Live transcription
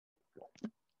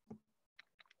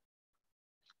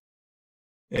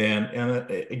And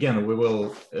again,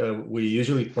 we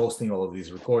usually posting all of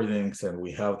these recordings, and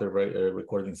we have the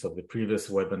recordings of the previous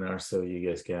webinars, so you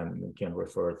guys can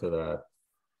refer to that.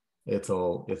 It's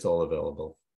all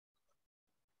available.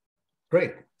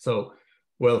 Great. So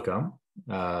welcome,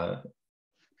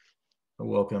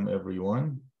 welcome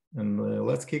everyone, and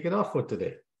let's kick it off for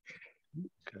today.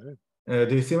 Okay.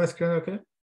 Do you see my screen? Okay.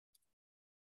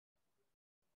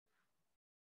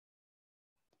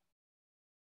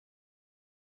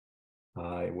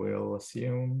 I will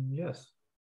assume yes.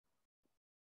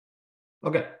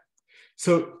 Okay,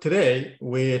 so today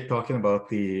we're talking about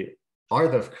the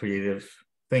art of creative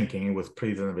thinking with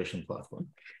PRIZ Innovation Platform.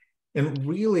 And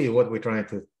really what we're trying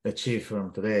to achieve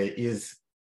from today is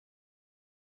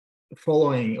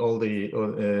following all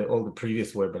the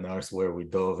previous webinars where we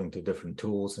dove into different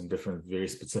tools and different very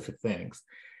specific things.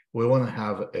 We want to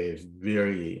have a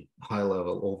very high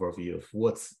level overview of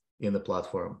what's in the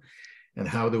platform and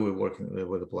how do we work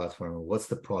with the platform, what's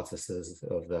the processes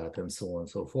of that, and so on and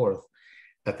so forth,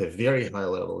 at a very high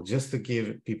level, just to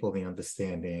give people the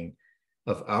understanding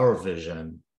of our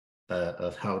vision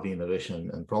of how the innovation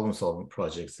and problem-solving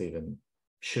projects even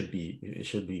should be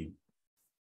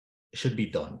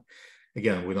done.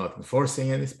 Again, we're not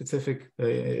enforcing any specific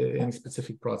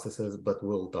processes, but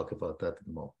we'll talk about that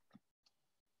in a moment.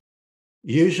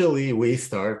 Usually, we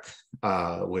start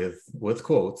with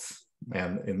quotes.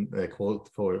 And in the quote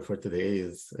for today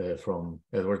is from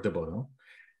Edward de Bono.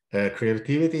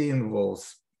 Creativity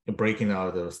involves breaking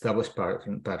out of established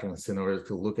patterns in order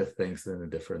to look at things in a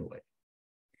different way.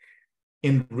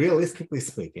 And realistically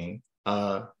speaking,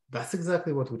 that's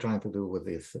exactly what we're trying to do with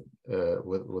this,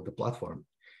 with the platform.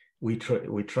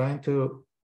 We're trying to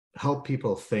help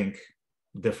people think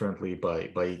differently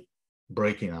by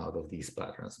breaking out of these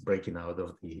patterns, breaking out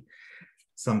of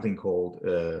something called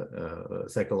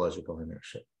psychological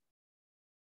inertia.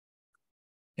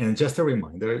 And just a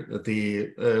reminder,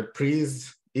 the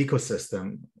PRIZ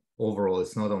ecosystem overall,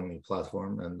 it's not only a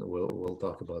platform, and we'll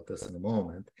talk about this in a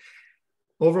moment.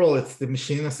 Overall, it's the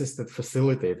machine-assisted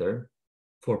facilitator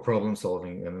for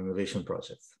problem-solving and innovation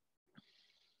projects.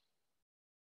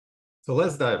 So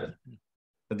let's dive in.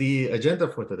 The agenda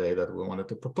for today that we wanted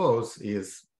to propose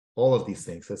is all of these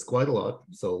things. It's quite a lot,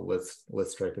 so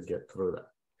let's try to get through that.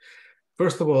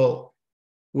 First of all,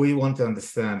 we want to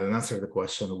understand and answer the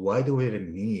question, why do we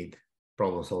even need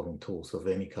problem-solving tools of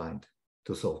any kind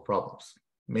to solve problems?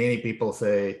 Many people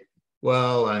say,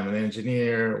 well, I'm an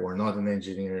engineer or not an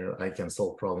engineer. I can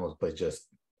solve problems by just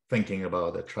thinking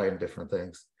about it, trying different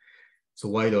things. So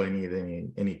why do I need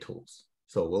any tools?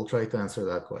 So we'll try to answer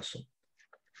that question.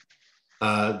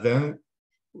 Then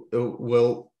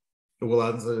we'll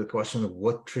answer the question of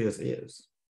what PRIZ is,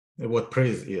 what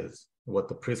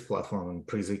the PRIZ platform and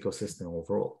PRIZ ecosystem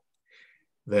overall.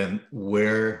 Then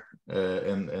where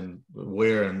and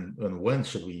when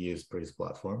should we use PRIZ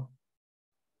platform?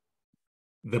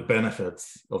 The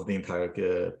benefits of the entire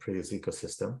PRIZ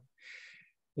ecosystem.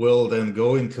 We'll then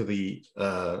go into the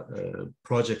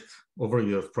project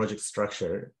overview of project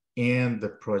structure and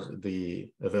the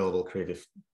available creative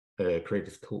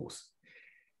tools.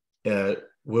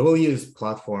 We will use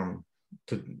platform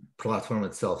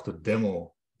itself to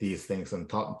demo these things and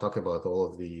talk about all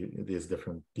of these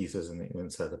different pieces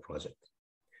inside the project.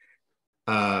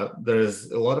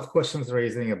 There's a lot of questions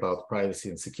raising about privacy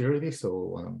and security,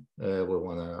 so we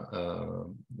want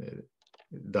to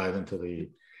dive into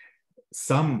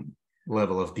some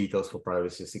level of details for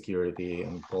privacy, security,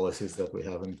 and policies that we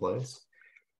have in place.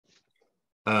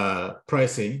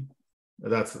 Pricing.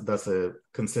 That's a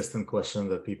consistent question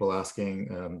that people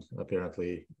asking, and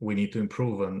apparently we need to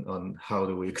improve on how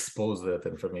do we expose that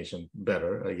information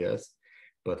better, I guess,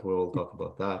 but we'll talk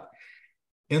about that.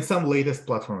 And some latest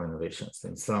platform innovations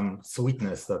and some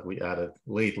sweetness that we added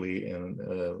lately, and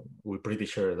we're pretty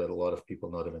sure that a lot of people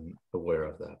not even aware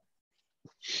of that.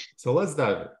 So let's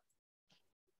dive in.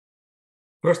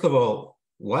 First of all,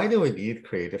 why do we need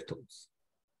creative tools?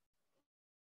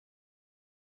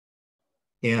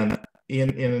 And in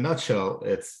a nutshell,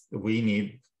 we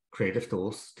need creative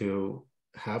tools to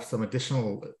have some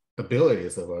additional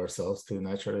abilities of ourselves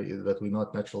that we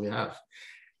not naturally have.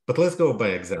 But let's go by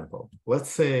example. Let's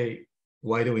say,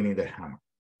 why do we need a hammer?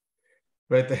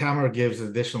 Right, the hammer gives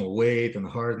additional weight and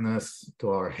hardness to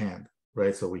our hand,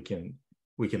 right? So we can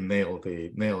nail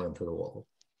the nail into the wall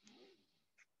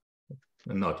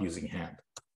and not using hand.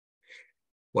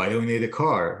 Why do we need a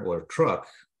car or a truck?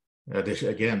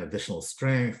 Again, additional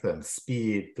strength and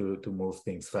speed to move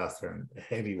things faster, and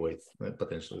heavy weights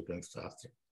potentially things faster.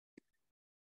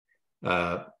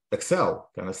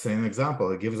 Excel, kind of same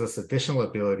example. It gives us additional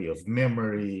ability of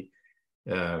memory,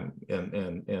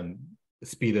 and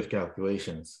speed of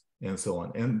calculations and so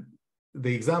on. And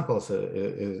the examples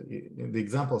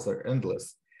are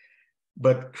endless.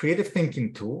 But creative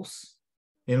thinking tools,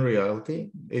 in reality,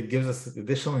 it gives us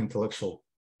additional intellectual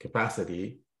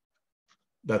capacity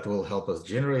that will help us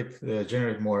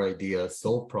generate more ideas,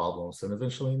 solve problems, and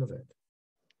eventually innovate.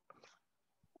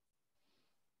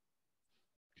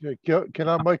 Can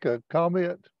I make a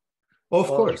comment? Of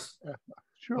course.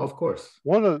 Sure. Of course.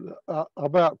 One of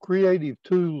about creative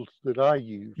tools that I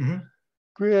use. Mm-hmm.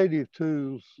 Creative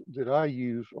tools that I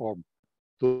use are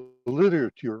the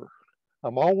literature.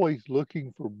 I'm always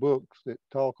looking for books that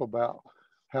talk about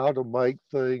how to make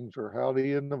things or how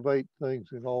to innovate things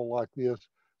and all like this.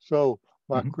 So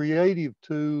my creative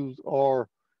tools are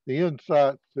the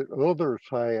insights that others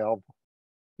have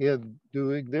in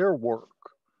doing their work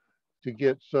to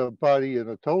get somebody in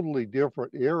a totally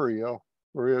different area.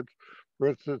 For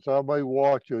instance, I may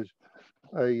watch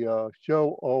a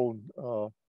show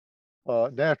on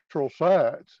natural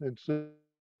science and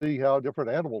see how different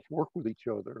animals work with each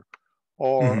other.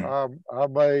 Or I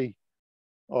may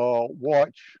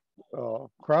watch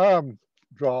crime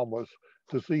dramas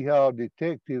to see how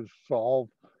detectives solve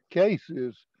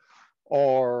cases,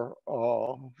 or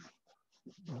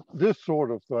this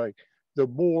sort of thing.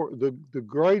 The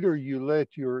greater you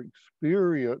let your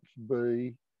experience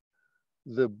be,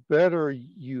 the better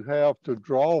you have to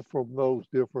draw from those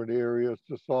different areas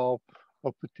to solve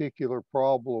a particular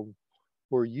problem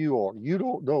where you are. You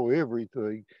don't know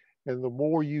everything, and the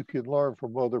more you can learn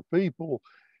from other people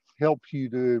helps you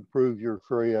to improve your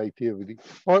creativity,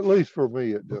 or at least for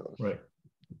me it does.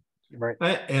 Right.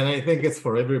 And I think it's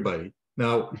for everybody.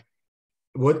 Now,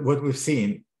 what we've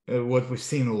seen a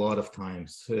lot of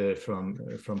times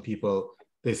from people,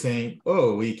 they're saying,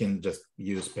 oh, we can just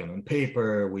use pen and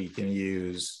paper, we can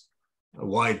use a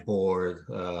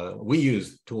whiteboard, we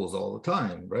use tools all the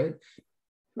time, right?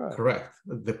 Correct.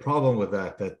 The problem with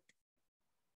that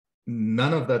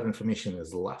none of that information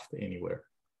is left anywhere.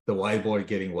 The whiteboard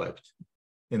getting wiped.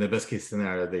 In the best case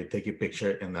scenario, they take a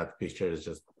picture and that picture is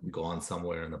just gone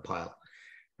somewhere in a pile,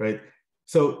 right?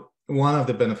 So one of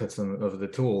the benefits of the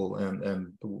tool,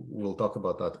 and we'll talk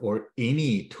about that, or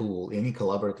any tool, any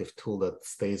collaborative tool that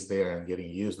stays there and getting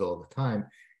used all the time,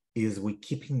 is we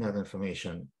keeping that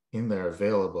information in there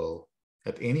available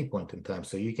at any point in time.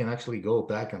 So you can actually go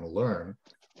back and learn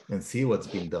and see what's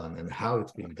been done and how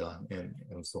it's been done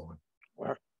and so on.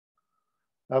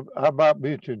 I might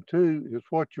mention too, is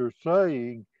what you're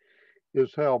saying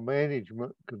is how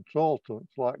management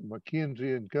consultants like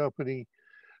McKinsey and Company,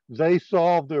 they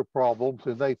solve their problems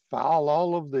and they file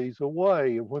all of these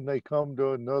away. And when they come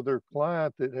to another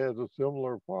client that has a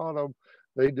similar problem,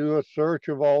 they do a search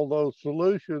of all those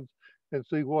solutions and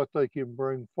see what they can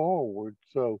bring forward.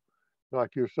 So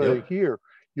like you're saying here,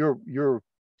 your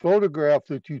photograph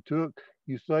that you took,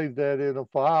 you save that in a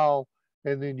file,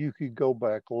 and then you can go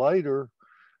back later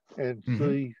and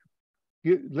see,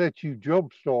 let you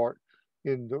jumpstart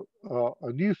in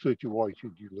a new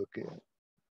situation you look at.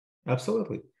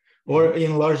 Absolutely. Or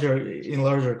in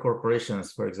larger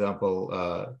corporations, for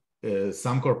example,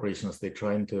 some corporations, they're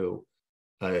trying to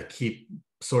keep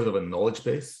sort of a knowledge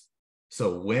base.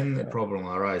 So when a problem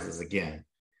arises again,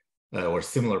 or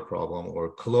similar problem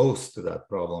or close to that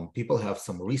problem, people have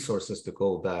some resources to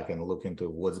go back and look into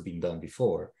what's been done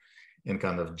before and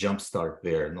kind of jumpstart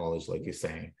their knowledge, like you're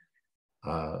saying,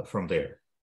 from there.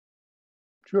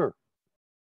 Sure.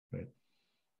 Right.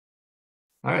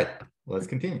 All right, let's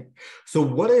continue. So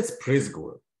what is PRIZ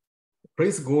Guru?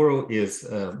 PRIZ Guru is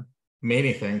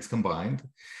many things combined.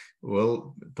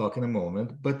 We'll talk in a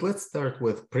moment, but let's start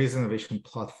with PRIZ Innovation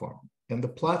Platform. And the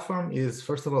platform is,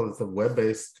 first of all, it's a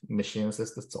web-based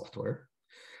machine-assisted software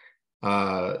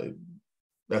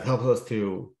that helps us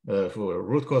to for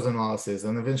root cause analysis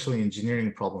and eventually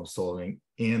engineering, problem solving,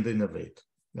 and innovate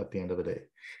at the end of the day.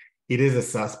 It is a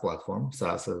SaaS platform,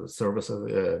 SaaS as a service,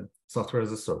 software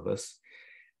as a service,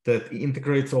 that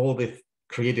integrates all the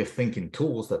creative thinking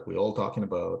tools that we're all talking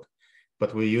about,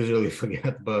 but we usually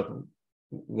forget about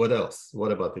what else?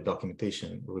 What about the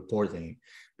documentation, reporting,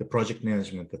 the project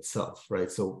management itself, right?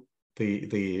 So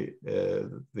the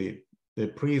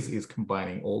PRIZ is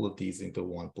combining all of these into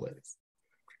one place.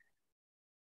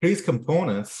 PRIZ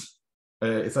components,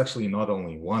 it's actually not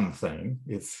only one thing,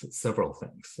 it's several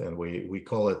things. And we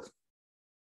call it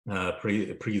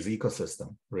PRIZ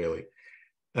ecosystem, really.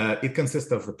 It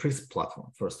consists of the PRIZ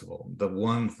platform, first of all, the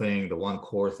one thing, the one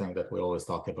core thing that we always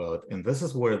talk about. And this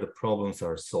is where the problems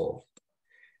are solved.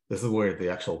 This is where the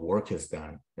actual work is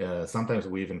done. Sometimes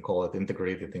we even call it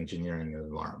integrated engineering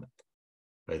environment,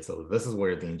 right? So this is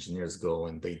where the engineers go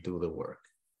and they do the work.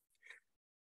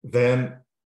 Then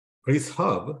PRIZ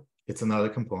Hub, it's another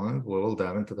component. We will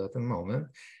dive into that in a moment.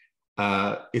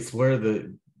 It's where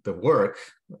the work,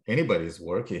 anybody's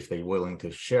work, if they're willing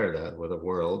to share that with a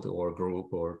world or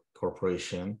group or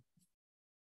corporation,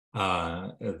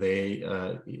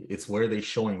 it's where they're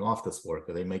showing off this work,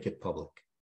 they make it public.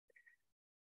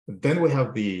 Then we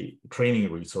have the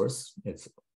training resource. It's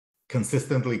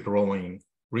consistently growing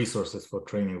resources for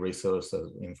training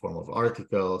resources in form of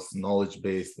articles,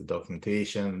 knowledge-based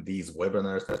documentation, these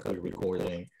webinars that we're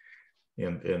recording,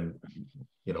 and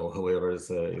whoever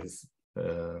is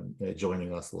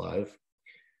joining us live.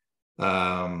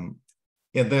 And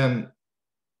then,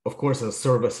 of course, as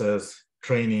services,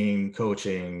 training,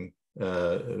 coaching,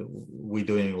 we're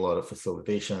doing a lot of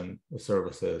facilitation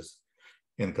services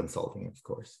and consulting, of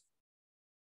course.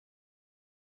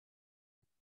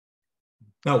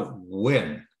 Now,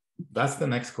 when? That's the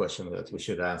next question that we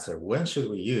should answer. When should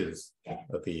we use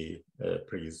the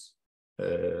PRIZ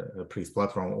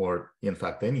platform, or in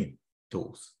fact, any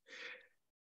tools?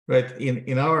 Right.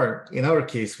 In our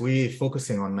case, we're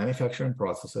focusing on manufacturing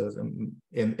processes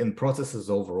and processes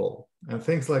overall, and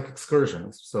things like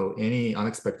excursions. So any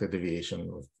unexpected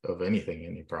deviation of anything,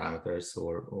 any parameters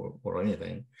or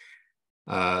anything,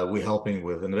 we're helping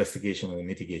with investigation and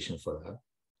mitigation for that.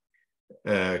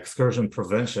 Excursion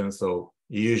prevention. So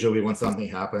usually when something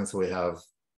happens, we have,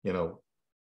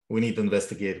 we need to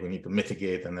investigate, we need to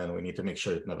mitigate, and then we need to make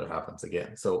sure it never happens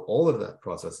again. So all of that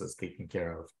process is taken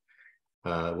care of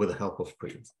with the help of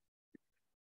PRIZ.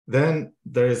 Then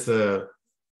there's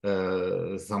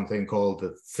something called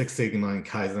the Six Sigma and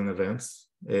Kaizen events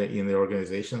in the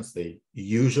organizations. They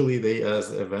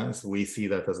as events, we see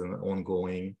that as an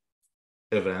ongoing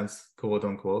events, quote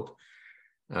unquote.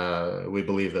 We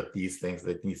believe that these things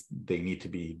they need to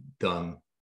be done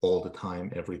all the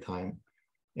time, every time,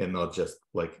 and not just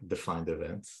like defined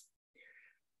events.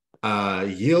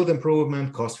 Yield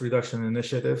improvement, cost reduction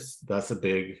initiatives. That's a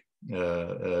big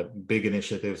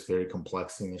initiatives, very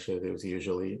complex initiatives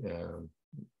usually.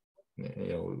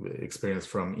 Experience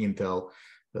from Intel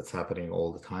that's happening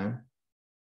all the time.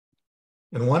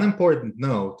 And one important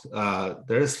note,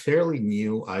 there is fairly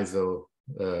new ISO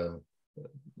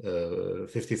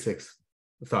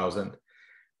 56,000.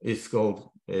 It's called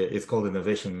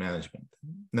innovation management.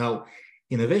 Now,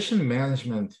 innovation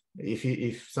management,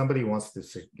 if somebody wants to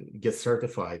get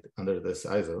certified under this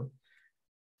ISO,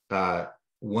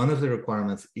 one of the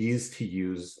requirements is to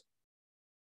use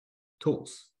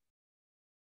tools,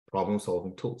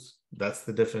 problem-solving tools. That's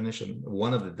the definition,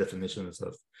 one of the definitions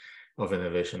of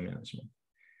innovation management.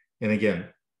 And again,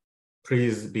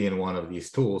 PRIZ being one of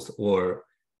these tools, or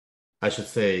I should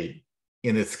say,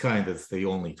 in its kind, it's the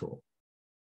only tool.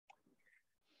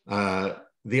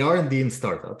 The R&D in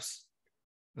startups,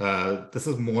 this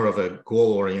is more of a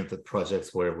goal-oriented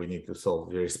projects where we need to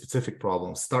solve very specific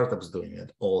problems. Startups doing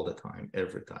it all the time,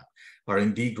 every time.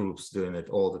 R&D groups doing it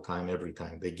all the time, every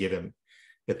time. They give them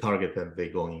a target and they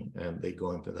go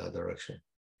into that direction.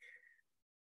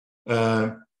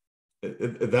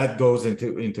 That goes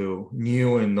into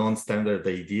new and non-standard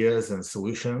ideas and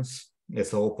solutions.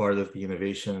 It's all part of the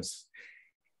innovations.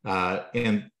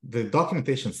 And the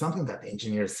documentation, something that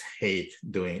engineers hate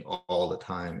doing all the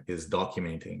time, is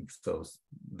documenting. So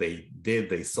they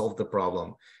solved the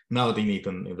problem. Now they need to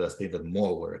invest even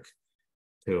more work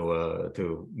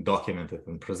to document it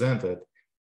and present it.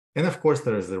 And of course,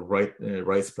 there is the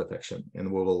rights protection, and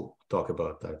we will talk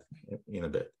about that in a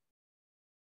bit.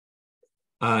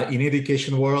 In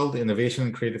education world, innovation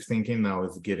and creative thinking now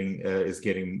is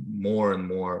getting more and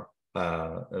more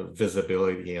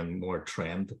visibility and more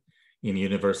trend in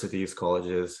universities,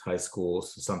 colleges, high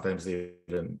schools, sometimes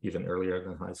even earlier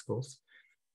than high schools.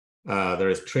 There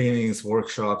is trainings,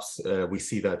 workshops. We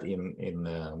see that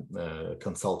in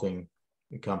consulting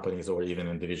companies or even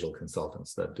individual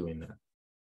consultants that are doing that.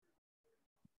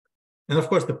 And of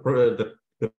course, the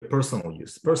personal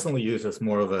use. Personal use is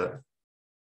more of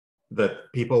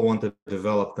that people want to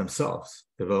develop themselves,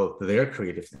 develop their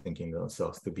creative thinking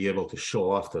themselves, to be able to show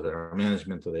off to their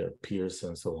management, to their peers,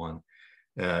 and so on,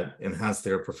 enhance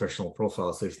their professional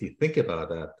profile. So if you think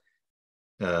about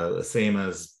that, same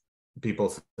as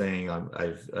people saying,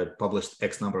 I've published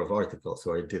X number of articles,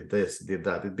 or I did this, did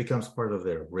that, it becomes part of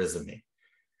their resume.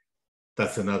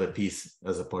 That's another piece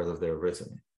as a part of their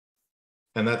resume.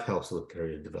 And that helps with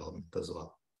career development as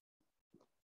well.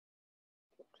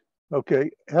 Okay,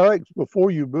 Alex,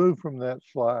 before you move from that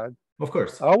slide, of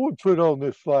course, I would put on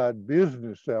this slide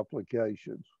business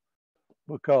applications,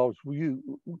 because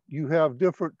you have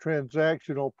different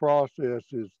transactional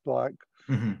processes like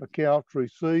accounts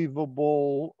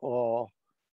receivable,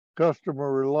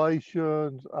 customer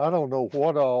relations, I don't know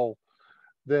what all,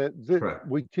 that Correct.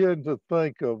 we tend to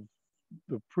think of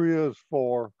the PRIZ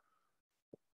for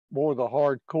more the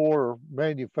hardcore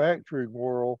manufacturing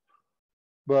world,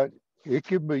 but it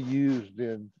can be used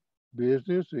in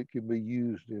business, it can be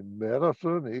used in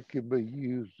medicine, it can be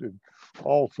used in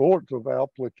all sorts of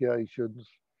applications.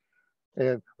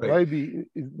 And Right.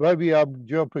 maybe I'm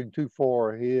jumping too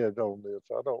far ahead on this.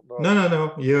 I don't No, know. no, no.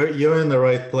 You're in the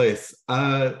right place.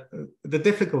 The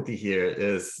difficulty here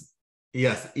is,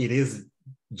 yes, it is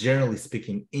generally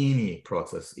speaking any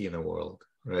process in the world,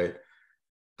 right?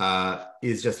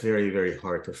 It's just very, very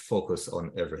hard to focus on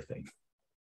everything,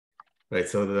 right?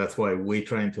 So that's why we're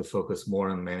trying to focus more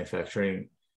on manufacturing,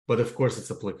 but of course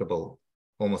it's applicable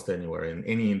almost anywhere in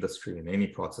any industry, in any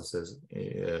processes.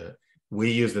 We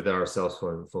use it ourselves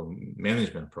for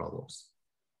management problems,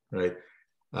 right?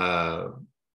 Uh,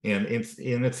 and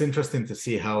it's interesting to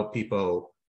see how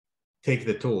people take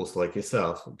the tools like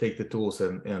yourself, take the tools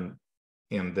and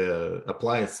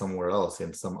apply it somewhere else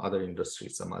in some other industry,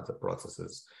 some other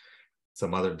processes,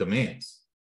 some other domains,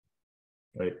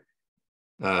 right?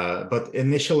 But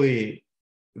initially,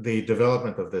 the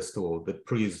development of this tool, the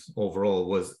PRIZ overall,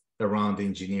 was around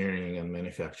engineering and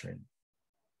manufacturing.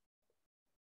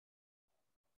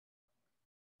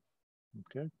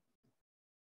 Okay.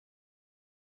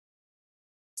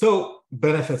 So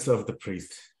benefits of the PRIZ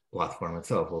platform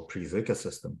itself, or PRIZ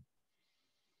ecosystem.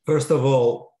 First of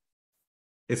all,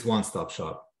 it's one-stop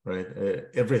shop, right?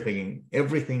 Everything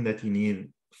that you need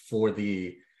for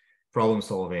the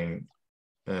problem-solving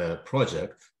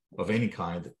project of any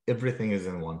kind, everything is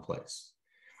in one place.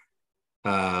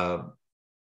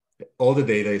 All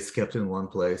the data is kept in one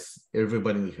place.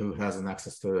 Everybody who has an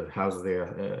access to it has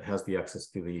the access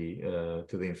to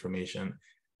the information.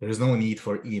 There is no need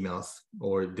for emails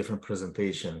or different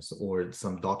presentations or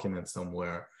some document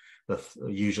somewhere that's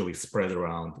usually spread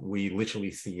around. We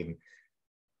literally see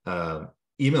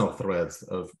email threads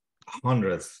of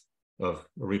hundreds of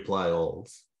reply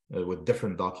alls with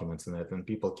different documents in it, and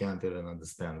people can't even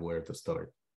understand where to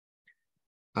start.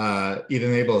 It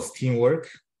enables teamwork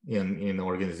in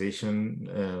organization,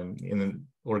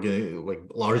 like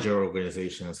larger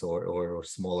organizations or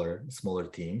smaller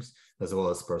teams, as well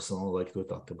as personal, like we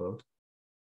talked about.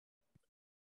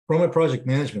 From a project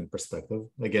management perspective,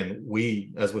 again,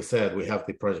 as we said, we have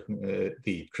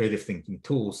the creative thinking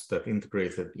tools that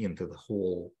integrated into the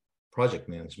whole project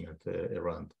management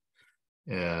around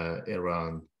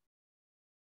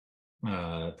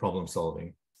problem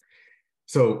solving.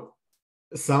 So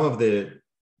some of the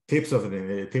tip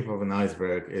of an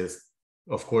iceberg is,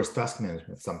 of course, task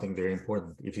management, something very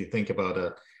important. If you think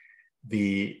about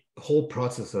the whole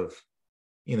process of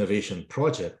innovation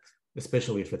project,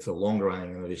 especially if it's a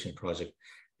long-running innovation project,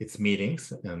 it's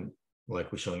meetings. And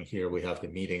like we're showing here, we have the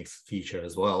meetings feature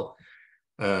as well.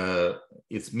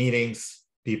 It's meetings,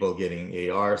 people getting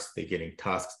ARs, they're getting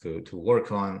tasks to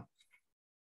work on.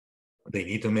 They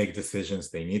need to make decisions.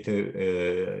 They need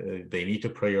to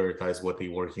prioritize what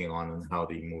they're working on and how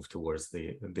they move towards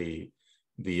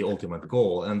the ultimate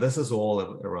goal. And this is all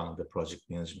around the project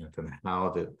management and how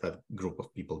that group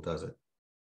of people does it.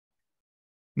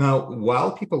 Now,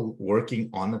 while people working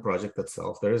on the project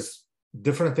itself, there's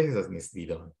different things that needs to be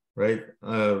done, right?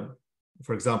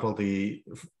 For example,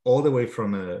 all the way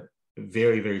from a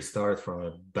very, very start, from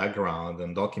a background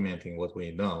and documenting what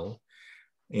we know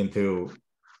into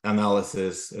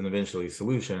analysis and eventually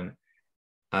solution.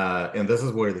 And this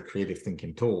is where the creative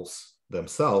thinking tools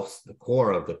themselves, the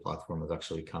core of the platform, has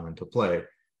actually come into play.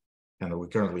 And we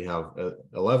currently have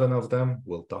 11 of them.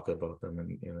 We'll talk about them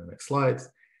in the next slides,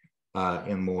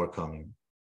 and more coming.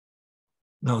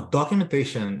 Now,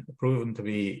 documentation proven to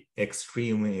be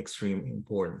extremely, extremely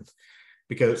important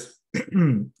because,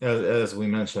 as we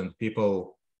mentioned,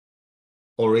 people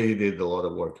already did a lot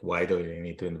of work. Why do they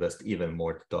need to invest even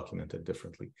more to document it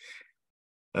differently?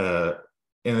 And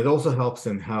it also helps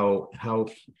in how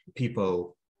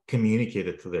people communicate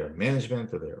it to their management,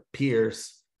 to their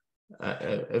peers.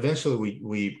 Eventually,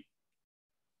 we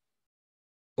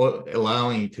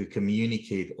allowing to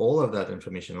communicate all of that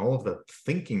information, all of that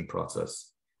thinking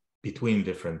process between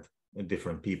different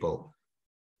people,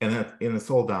 and it's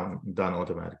all done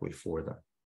automatically for them.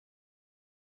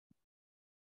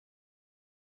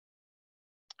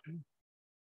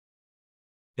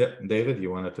 Yeah, David, you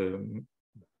wanted to?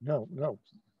 No.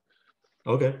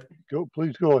 Okay.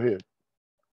 Please go ahead.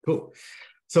 Cool.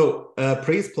 So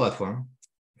PRIZ platform,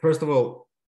 first of all,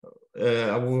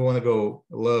 we want to go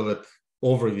a little bit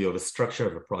overview of the structure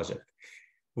of a project.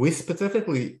 We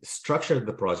specifically structured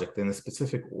the project in a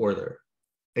specific order.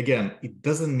 again, it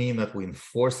doesn't mean that we're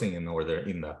enforcing an order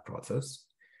in that process.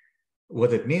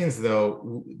 What it means,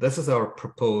 though, this is our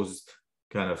proposed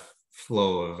kind of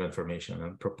flow of information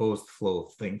and proposed flow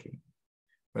of thinking,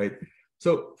 right?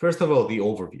 So first of all, the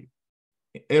overview.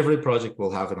 Every project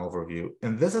will have an overview,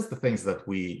 and this is the things that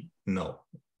we know.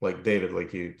 Like David,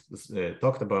 like you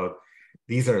talked about,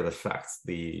 these are the facts,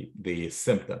 the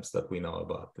symptoms that we know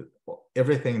about.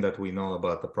 Everything that we know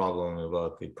about the problem,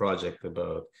 about the project,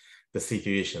 about the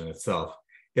situation itself,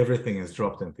 everything is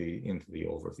dropped into the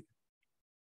overview.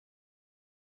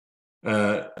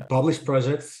 Published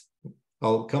projects,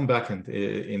 I'll come back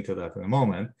into that in a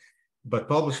moment, but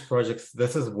published projects,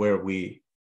 this is where we,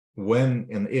 when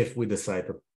and if we decide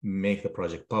to make the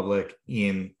project public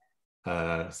in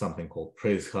something called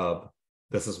PRIZ Hub,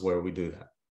 this is where we do that.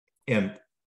 And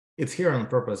it's here on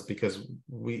purpose because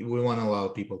we want to allow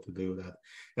people to do that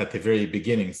at the very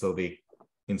beginning. So they,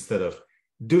 instead of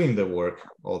doing the work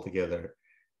altogether,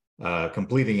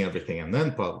 completing everything and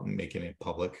then making it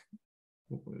public,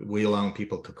 we allow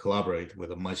people to collaborate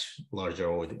with a much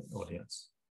larger audience.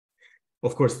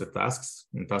 Of course, the tasks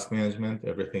and task management,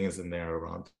 everything is in there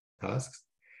around tasks.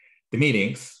 The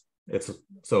meetings,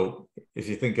 so if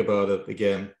you think about it,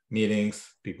 again, meetings,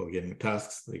 people getting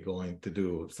tasks, they're going to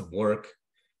do some work,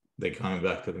 they're coming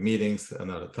back to the meetings,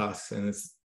 another task, and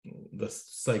it's the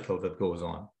cycle that goes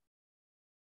on.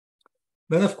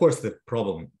 Then, of course, the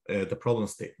problem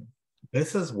statement.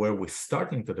 This is where we're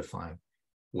starting to define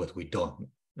what we don't know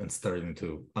and starting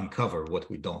to uncover what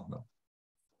we don't know,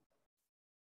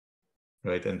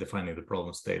 right? And defining the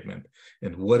problem statement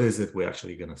and what is it we're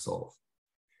actually going to solve.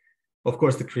 Of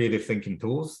course, the creative thinking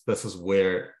tools, this is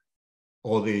where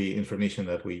all the information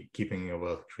that we're keeping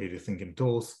about creative thinking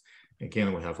tools,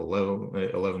 again, we have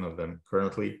 11 of them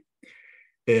currently.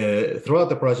 Throughout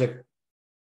the project,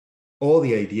 all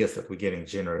the ideas that we're getting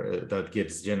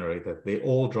gets generated, they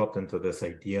all dropped into this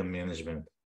idea management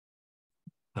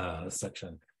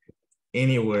section.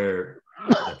 Anywhere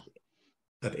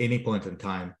at any point in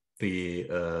time,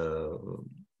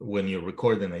 when you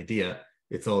record an idea,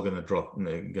 it's all going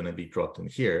to be dropped in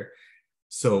here.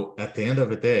 So at the end of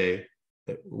the day,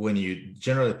 when you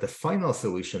generate the final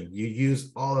solution, you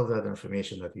use all of that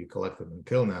information that you collected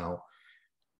until now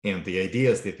and the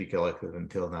ideas that you collected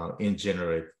until now and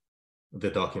generate the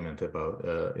document about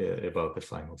the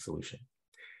final solution.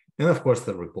 And of course,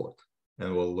 the report.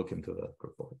 And we'll look into that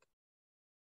report.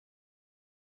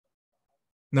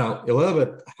 Now, a little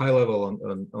bit high level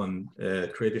on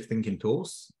creative thinking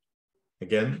tools.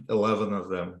 Again, 11 of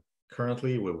them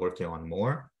currently, we're working on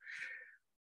more.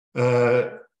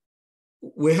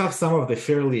 We have some of the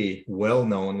fairly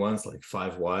well-known ones like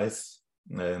 5 Whys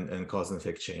and cause and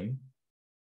effect chain,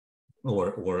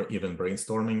 or even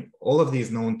brainstorming. All of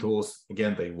these known tools,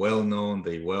 again, they well known,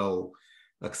 they well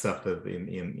accepted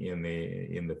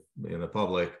in the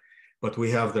public, but we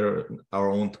have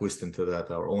our own twist into that,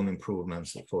 our own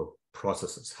improvements for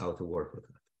processes, how to work with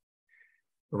it.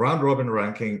 Round robin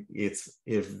ranking, it's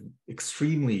an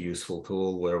extremely useful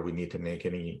tool where we need to make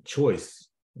any choice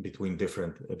between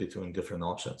different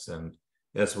options. And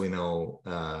as we know,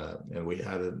 and we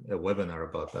had a webinar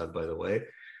about that, by the way.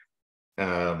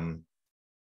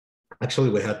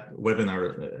 Actually, we had a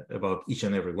webinar about each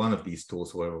and every one of these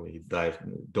tools where we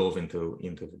dove into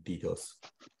the details.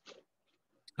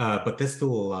 But this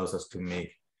tool allows us to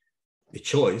make a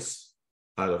choice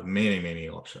out of many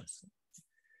options.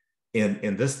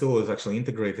 And this tool is actually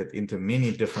integrated into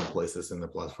many different places in the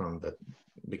platform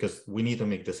because we need to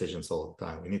make decisions all the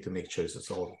time. We need to make choices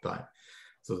all the time.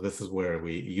 So this is where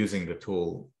we using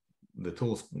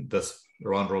this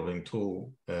round robin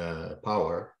tool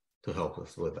power to help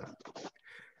us with that.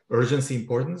 Urgency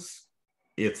importance,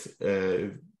 it's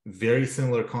a very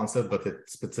similar concept, but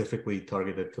it's specifically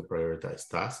targeted to prioritize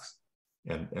tasks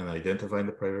and identifying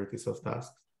the priorities of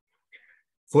tasks.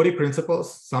 40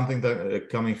 principles, something that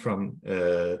coming from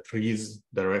PRIZ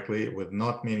directly with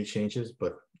not many changes,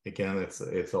 but again,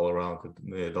 it's all around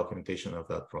the documentation of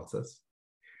that process.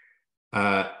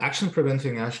 Action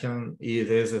preventing action,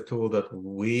 it is a tool that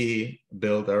we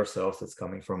build ourselves. It's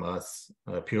coming from us,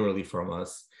 purely from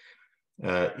us.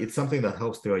 It's something that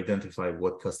helps to identify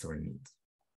what customer needs.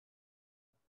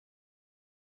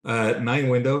 9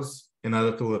 windows,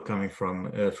 another tool that coming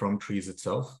from PRIZ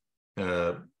itself.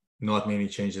 Not many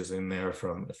changes in there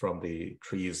from the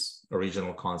PRIZ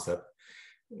original concept,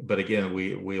 but again,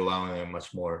 we allow a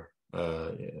much more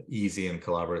easy and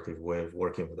collaborative way of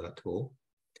working with that tool.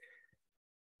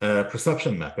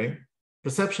 Perception mapping.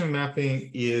 Perception mapping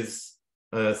is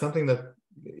something that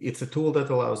it's a tool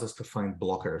that allows us to find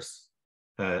blockers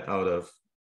out of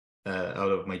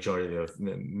out of majority of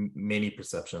many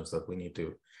perceptions that we need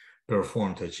to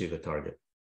perform to achieve the target.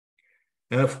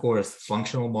 And of course,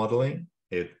 functional modeling,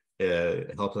 it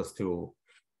helps us to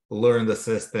learn the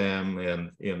system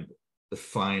and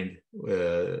find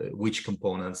which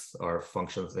components are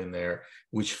functions in there,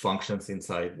 which functions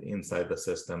inside the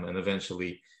system, and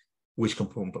eventually which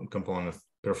components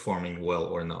performing well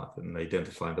or not, and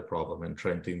identifying the problem and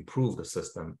trying to improve the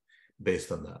system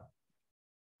based on that.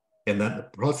 And then the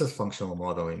process functional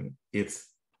modeling, it's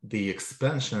the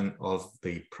expansion of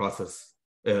the process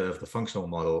of the functional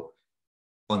model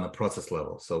on the process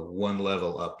level. So one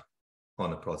level up on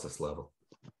the process level.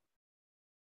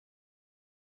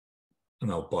 And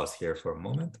I'll pause here for a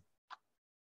moment.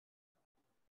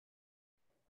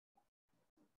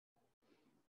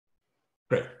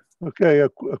 Great. Okay, a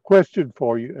question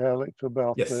for you, Alex,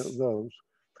 about Yes. those.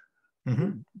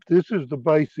 Mm-hmm. This is the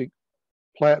basic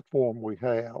platform we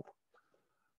have.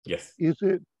 Yes. Is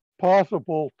it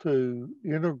possible to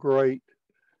integrate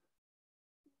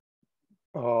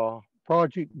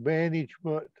project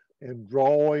management and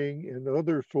drawing and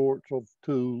other sorts of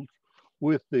tools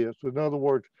with this? In other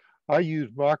words, I use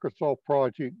Microsoft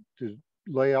Project to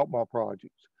lay out my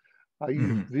projects. I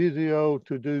use Visio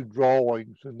to do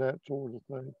drawings and that sort of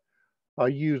thing. I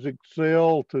use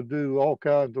Excel to do all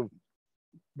kinds of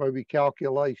maybe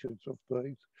calculations of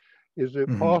things. Is it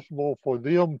possible for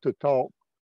them to talk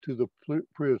to the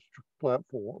PRIZ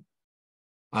platform?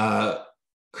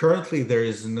 Currently, there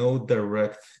is no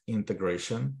direct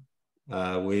integration.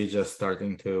 We're just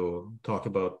starting to talk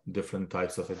about different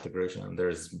types of integration.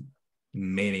 There's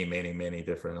many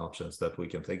different options that we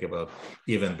can think about,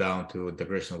 even down to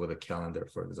integration with a calendar,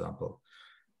 for example.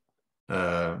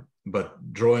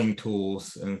 But drawing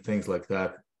tools and things like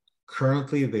that,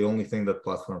 currently the only thing that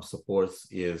platform supports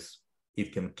is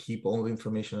it can keep all the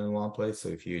information in one place. So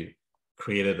if you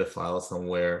created a file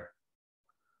somewhere,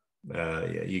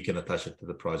 you can attach it to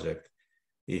the project.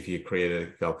 If you create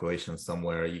a calculation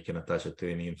somewhere, you can attach it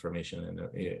to any information and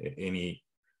any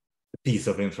piece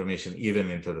of information,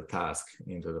 even into the task,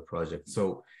 into the project.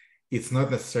 So it's not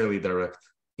necessarily direct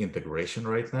integration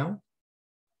right now.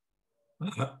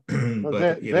 But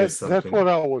it is something. That's what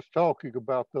I was talking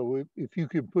about, though. If you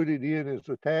can put it in as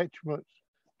attachments,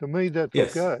 to me, that's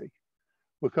okay.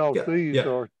 Because these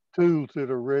are tools that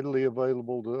are readily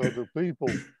available to other people.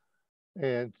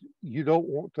 And you don't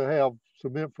want to have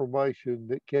some information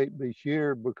that can't be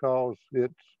shared because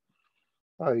it's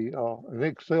an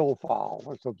Excel file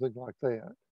or something like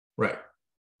that. Right.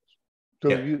 So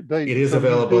it is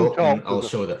available, and I'll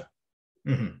show that.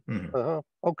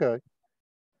 Okay.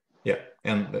 Yeah,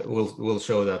 and we'll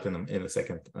show that in a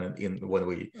second when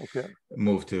we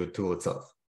move to tool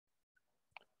itself.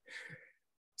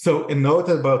 So a note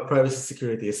about privacy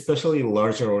security, especially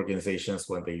larger organizations,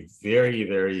 when they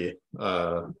very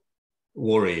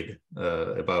worried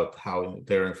about how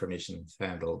their information is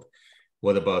handled,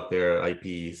 what about their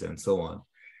IPs and so on.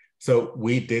 So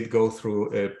we did go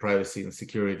through a privacy and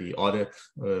security audit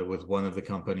with one of the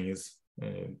companies,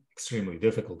 extremely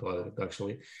difficult audit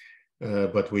actually,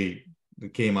 but we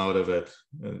came out of it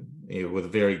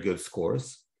with very good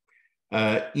scores.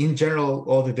 In general,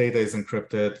 all the data is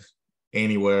encrypted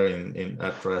anywhere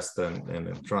at rest and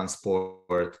in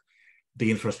transport. The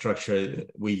infrastructure,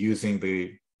 we're using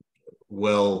the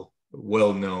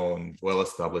well-known,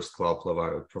 well-established cloud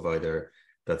provider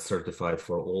that's certified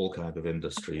for all kinds of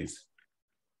industries.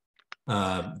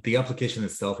 The application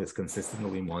itself is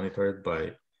consistently monitored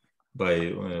by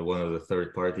one of the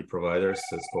third-party providers.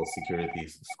 It's called Security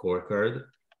Scorecard.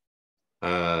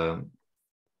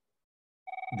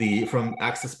 From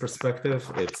access perspective,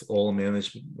 it's all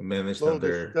managed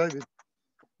under. David.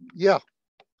 Yeah.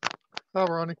 Hi,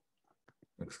 Ronnie.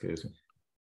 Excuse me.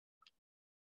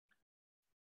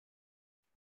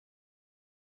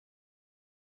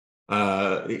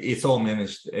 It's all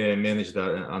managed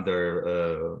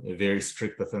under very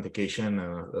strict authentication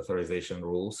and authorization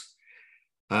rules.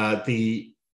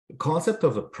 The concept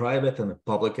of a private and a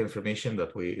public information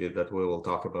that we will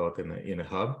talk about in a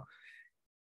hub.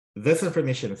 This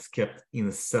information is kept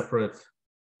in separate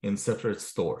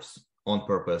stores on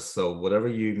purpose. So whatever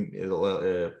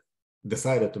you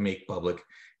decided to make public,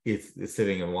 it's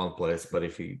sitting in one place. But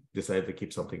if you decide to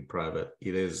keep something private,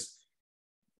 it is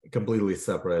completely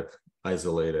separate,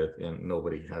 isolated, and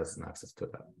nobody has access to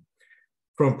that.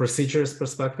 From procedures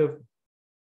perspective,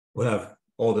 we have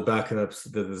all the backups,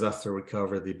 the disaster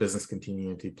recovery, the business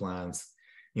continuity plans,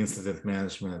 incident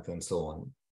management, and so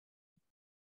on.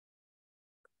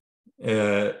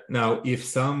 Now, if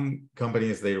some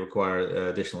companies, they require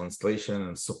additional installation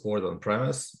and support on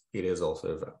premise, it is also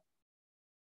available.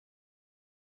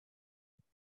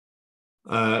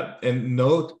 And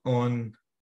note on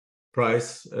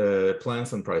price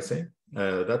plans and pricing.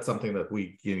 That's something that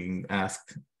we getting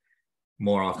asked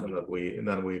more often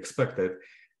than we expected.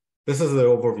 This is the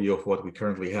overview of what we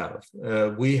currently have.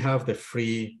 We have the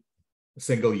free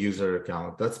single user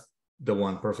account. That's the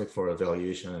one perfect for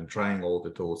evaluation and trying all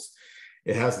the tools.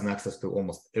 It has an access to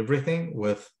almost everything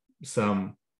with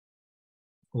some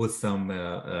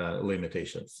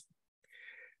limitations.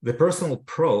 The Personal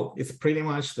Pro is pretty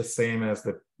much the same as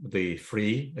the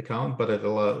free account, but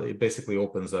it basically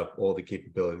opens up all the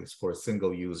capabilities for a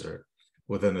single user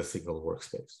within a single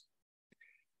workspace.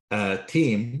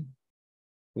 Team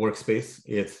workspace,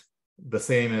 it's the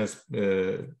same as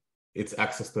it's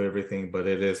access to everything, but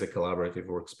it is a collaborative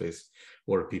workspace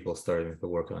where people starting to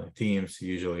work on teams.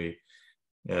 Usually,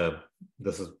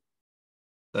 this is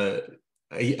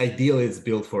ideally it's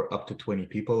built for up to 20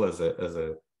 people as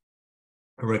a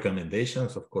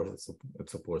recommendations. Of course, it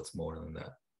supports more than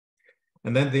that.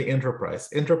 And then the enterprise.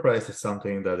 Enterprise is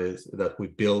something that we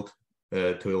built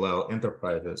to allow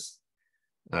enterprises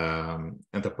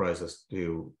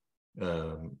to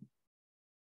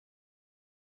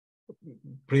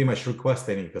pretty much request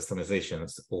any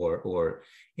customizations or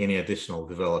any additional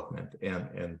development.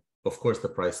 And of course, the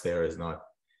price there is not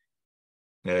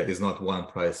one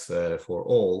price for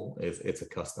all. It's a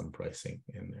custom pricing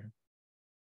in there.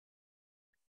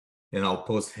 And I'll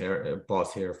pause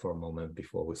here for a moment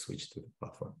before we switch to the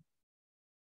platform.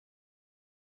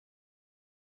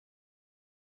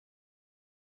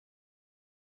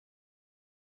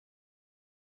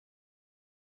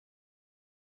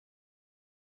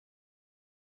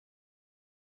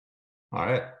 All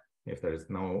right, if there's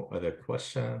no other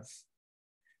questions,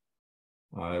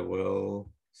 I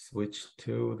will switch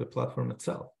to the platform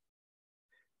itself.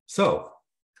 So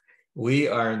we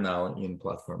are now in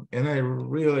platform, and I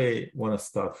really want to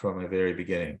start from the very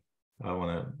beginning. I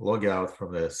want to log out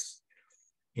from this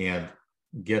and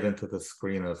get into the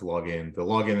screen as login. The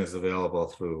login is available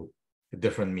through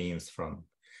different means, from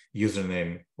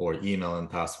username or email and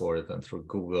password, and through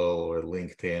Google or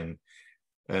LinkedIn,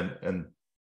 and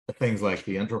things like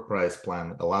the enterprise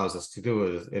plan allows us to do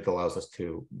is it allows us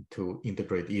to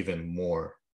integrate even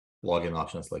more login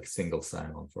options, like single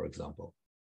sign-on, for example.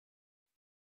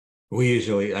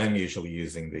 I'm usually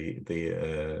using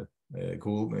the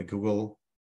Google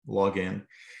login,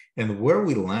 and where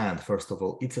we land, first of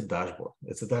all, it's a dashboard.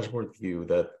 It's a dashboard view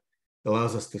that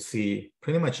allows us to see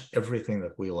pretty much everything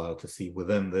that we allow to see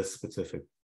within this specific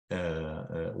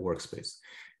workspace.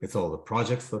 It's all the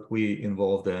projects that we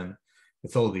involved in.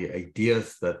 It's all the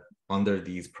ideas that under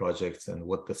these projects and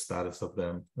what the status of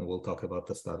them, and we'll talk about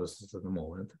the statuses in a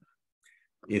moment.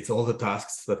 It's all the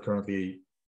tasks that currently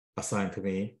assigned to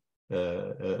me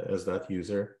as that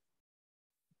user.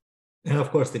 And of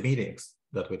course, the meetings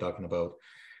that we're talking about.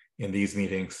 In these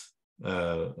meetings,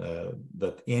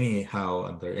 that anyhow,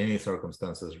 under any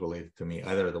circumstances related to me,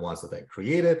 either the ones that I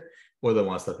created or the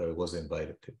ones that I was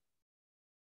invited to.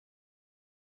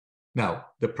 Now,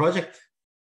 the project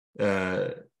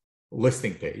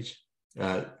listing page,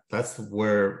 that's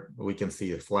where we can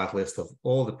see a flat list of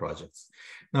all the projects.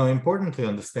 Now, important to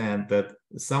understand that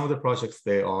some of the projects,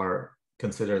 they are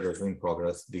considered as in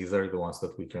progress. These are the ones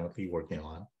that we're currently working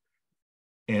on,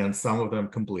 and some of them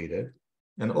completed.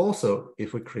 And also,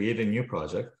 if we create a new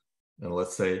project, and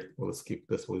let's say, well, let's keep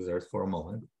this wizard for a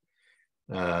moment,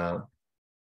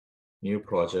 new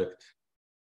project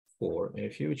for a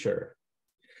future.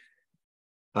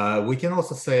 We can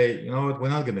also say, you know what, we're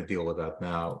not going to deal with that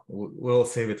now. We'll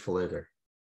save it for later,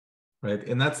 right?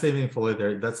 And that saving for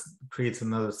later, that creates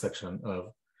another section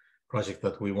of project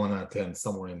that we want to attend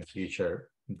somewhere in the future.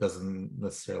 It doesn't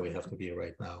necessarily have to be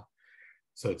right now.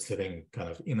 So it's sitting kind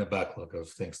of in a backlog of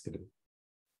things to do.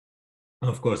 And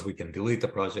of course, we can delete the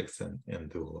projects and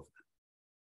do all of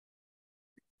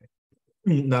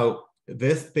that. Now,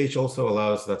 this page also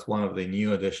allows, that's one of the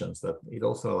new additions, that it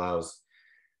also allows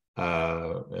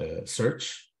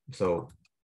search. So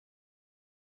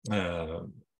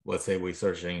let's say we're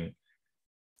searching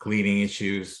cleaning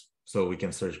issues, so we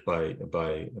can search by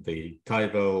the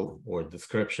title or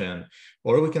description,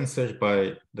 or we can search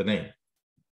by the name,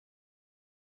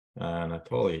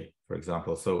 Anatoly, for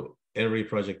example. So every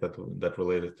project that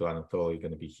related to Anatoly is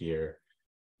going to be here,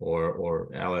 or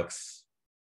Alex,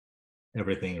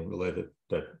 everything related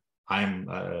that I'm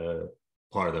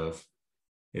part of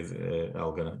is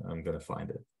I'm gonna find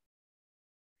it.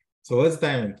 So let's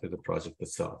dive into the project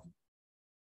itself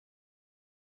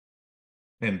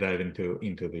and dive into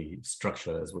the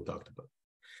structure as we talked about.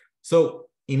 So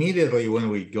immediately when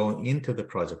we go into the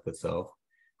project itself,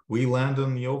 we land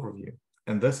on the overview.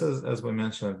 and this is, as we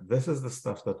mentioned, this is the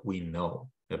stuff that we know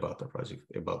about the project,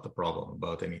 about the problem,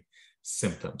 about any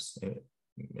symptoms.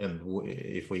 And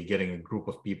if we're getting a group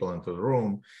of people into the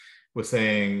room, we're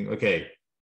saying, okay,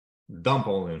 dump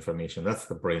all the information. That's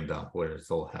the brain dump where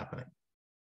it's all happening.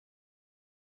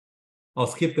 I'll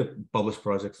skip the published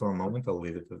project for a moment. I'll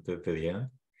leave it to the end.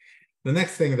 The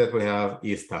next thing that we have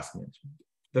is task management.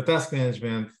 The task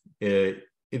management,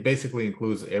 it basically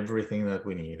includes everything that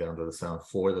we need under the sun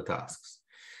for the tasks.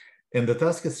 And the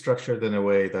task is structured in a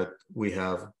way that we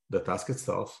have the task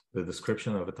itself, the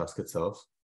description of the task itself.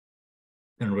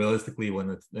 And realistically,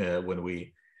 when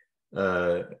we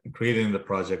creating the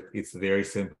project, it's very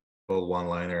simple,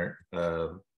 one-liner,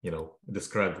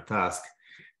 describe the task.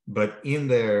 But in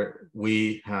there,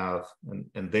 we have,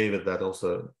 and David, that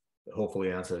also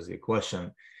hopefully answers your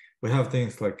question, we have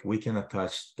things like we can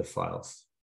attach the files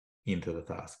into the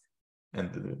task.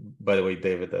 And by the way,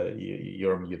 David,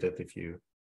 you're muted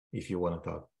if you want to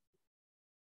talk.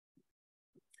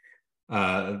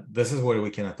 This is where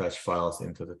we can attach files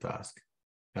into the task.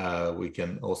 We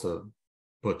can also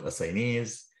put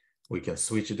assignees. We can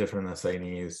switch different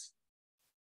assignees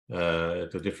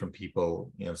to different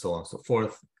people, and so on and so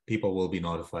forth. People will be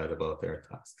notified about their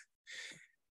task.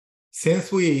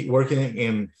 Since we working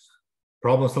in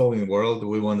problem-solving world,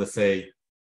 we want to say,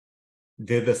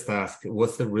 did this task,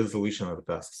 what's the resolution of the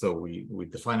task? So we're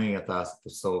defining a task to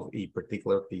solve a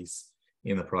particular piece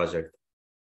in a project,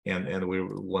 and we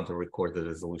want to record the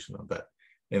resolution of that.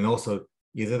 And also,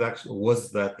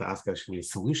 was that task actually a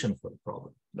solution for the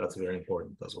problem? That's very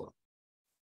important as well.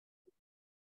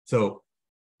 So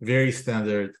very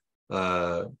standard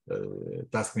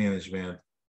task management,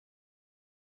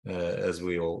 as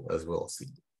we'll see.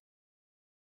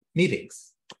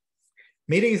 Meetings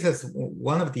is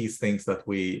one of these things that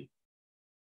we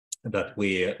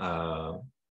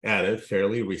added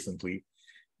fairly recently.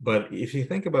 But if you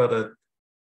think about it,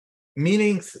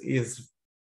 meetings is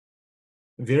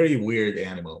very weird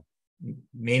animal.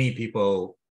 Many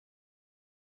people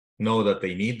know that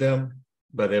they need them,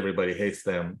 but everybody hates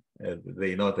them.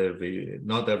 Not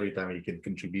every time you can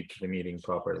contribute to the meeting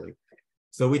properly.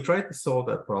 So we try to solve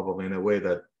that problem in a way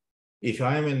that if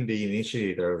I'm in the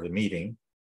initiator of the meeting,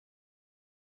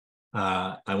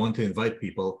 I want to invite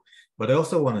people, but I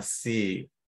also want to see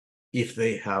if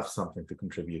they have something to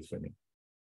contribute for me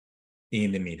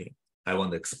in the meeting. I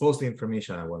want to expose the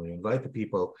information. I want to invite the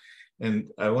people, and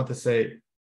I want to say,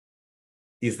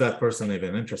 is that person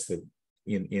even interested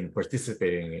in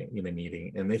participating in a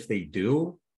meeting? And if they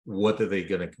do, what are they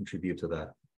going to contribute to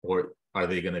that? Or are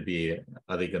they going to be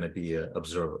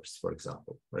observers, for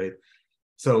example, right?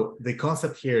 So the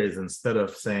concept here is, instead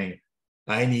of saying,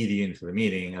 I need you into the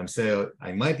meeting, I'm saying,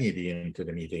 I might need you into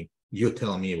the meeting, you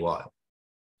tell me why.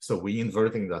 So we're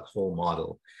inverting that whole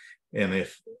model. And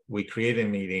if we create a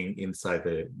meeting inside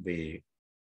the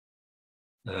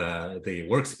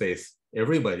workspace,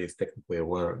 everybody is technically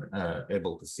aware,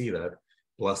 able to see that,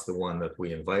 plus the one that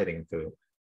we're inviting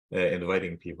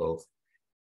people.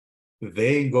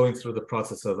 They going through the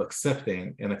process of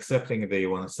accepting, they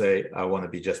want to say, I want to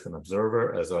be just an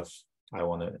observer, as if I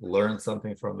want to learn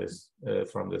something from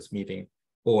this meeting,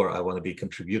 or I want to be a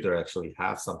contributor, actually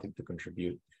have something to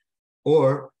contribute.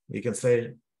 Or you can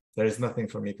say, there is nothing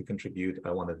for me to contribute,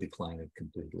 I want to decline it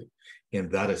completely. And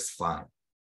that is fine,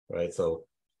 right? So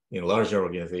in larger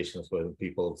organizations where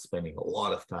people spending a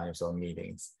lot of time on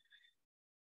meetings,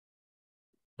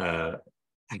 half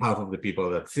of the people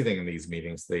that sitting in these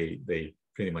meetings, they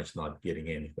pretty much not getting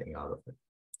anything out of it.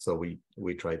 So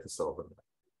we try to solve it.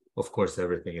 Of course,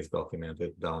 everything is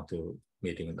documented down to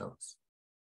meeting notes.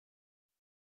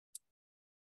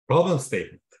 Problem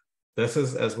statement. This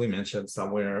is, as we mentioned,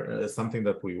 somewhere something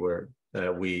that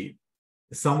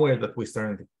somewhere that we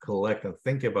starting to collect and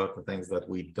think about the things that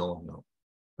we don't know,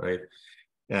 right?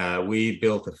 We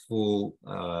built a full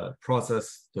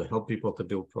process to help people to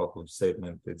build problem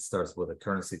statement. It starts with the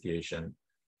current situation.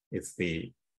 It's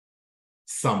the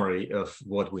summary of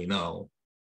what we know.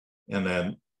 And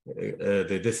then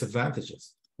the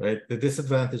disadvantages, right? The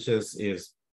disadvantages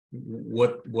is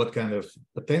what kind of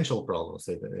potential problems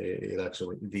it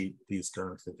actually, these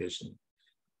current situation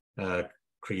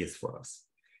creates for us.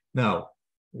 Now,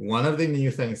 one of the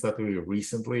new things that we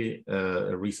recently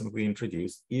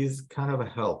introduced is kind of a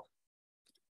help.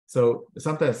 So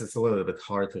sometimes it's a little bit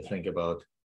hard to think about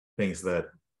things that,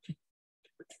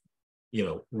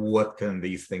 what can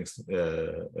these things,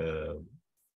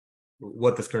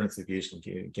 what this current situation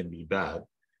can be bad,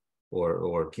 or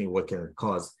what can it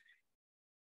cause.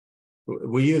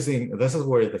 We're using, this is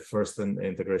where the first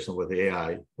integration with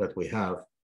AI that we have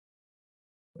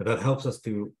That helps us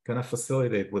to kind of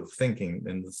facilitate with thinking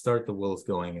and start the wheels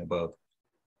going about,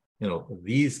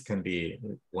 these can be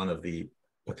one of the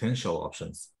potential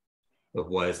options of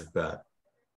why is it bad.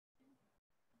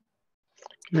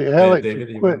 Okay, Alex, David,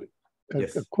 you want? a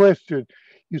Yes. question.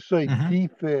 You say Mm-hmm.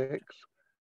 defects.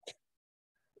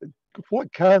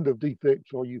 What kind of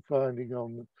defects are you finding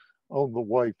on the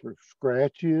wafer?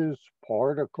 Scratches,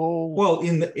 particles, Well,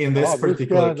 in this this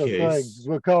particular kind of thing? case,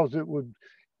 Because it would,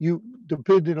 you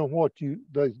depending on what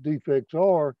those defects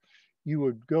are, you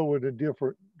would go in a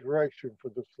different direction for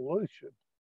the solution.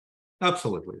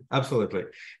 absolutely, absolutely,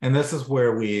 and this is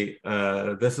where we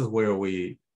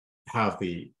have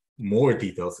the more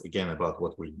details again about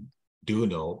what we do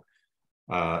know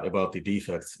about the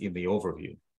defects in the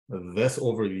overview. This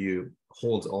overview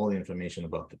holds all the information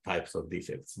about the types of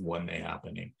defects, when they're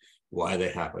happening, why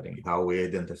they're happening, how we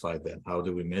identify them, how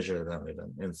do we measure them,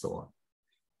 even, and so on.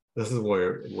 This is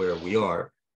where we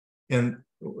are. And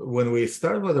when we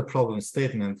start with a problem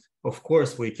statement, of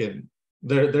course, we can,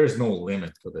 there's no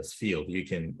limit to this field. You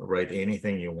can write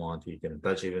anything you want. You can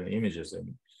touch even images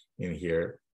in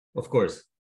here. Of course,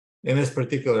 in this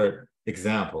particular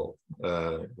example,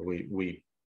 we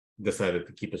decided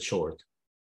to keep it short.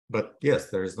 But yes,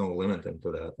 there is no limit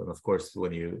to that. And of course,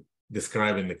 when you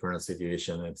describing the current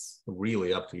situation, it's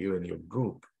really up to you and your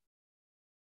group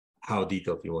how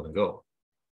detailed you want to go.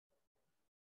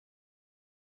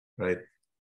 Right.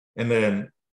 And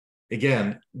then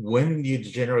again, when you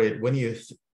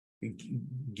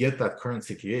get that current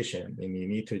situation and you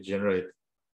need to generate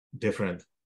different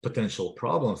potential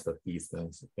problems that these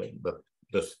things that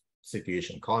this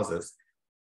situation causes,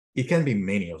 it can be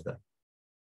many of them,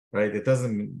 right? It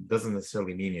doesn't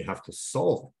necessarily mean you have to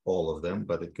solve all of them,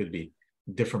 but it could be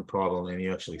different problem and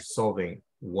you're actually solving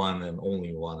one and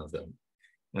only one of them.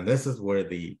 And this is where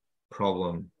the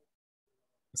problem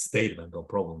statement or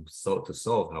problem to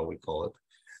solve, how we call it,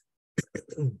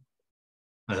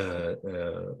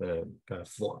 kind of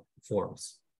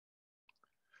forms.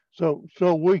 So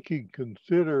we can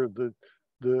consider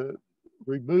the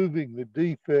removing the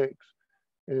defects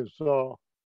as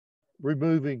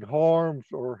removing harms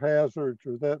or hazards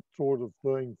or that sort of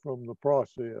thing from the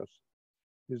process.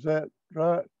 Is that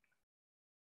right?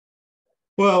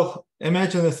 Well,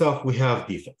 imagine yourself, we have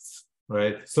defects,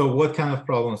 right? So what kind of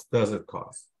problems does it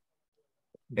cause?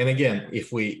 And again,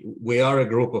 if we are a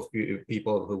group of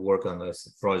people who work on this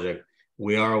project,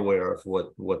 we are aware of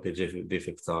what the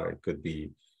defects are. It could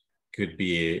be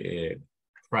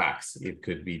cracks. It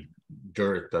could be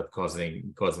dirt that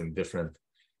causing different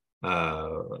I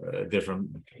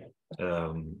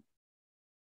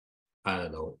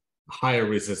don't know, higher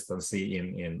resistance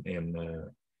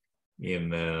in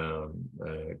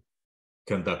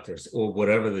conductors or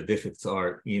whatever the defects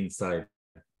are inside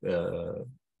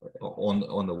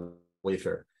on the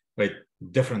wafer, right?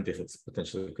 Different defects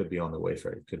potentially could be on the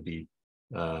wafer. It could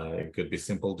be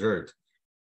simple dirt.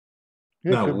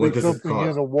 It Now, could what be does it something in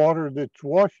cause? the water that's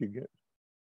washing it.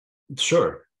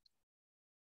 Sure.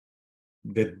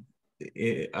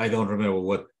 I don't remember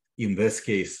what in this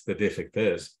case the defect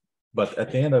is, but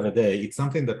at the end of the day, it's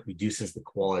something that reduces the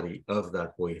quality of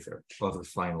that wafer, of the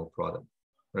final product,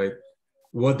 right?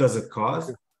 What does it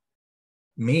cause?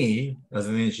 Me, as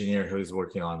an engineer who is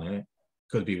working on it,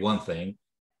 could be one thing.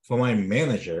 For my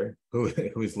manager who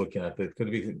is looking at it, could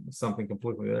be something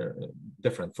completely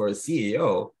different. For a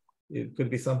CEO, it could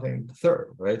be something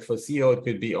third, right? For a CEO, it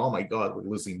could be, oh my God, we're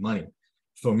losing money.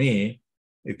 For me,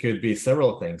 it could be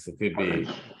several things. It could be,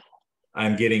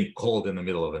 I'm getting cold in the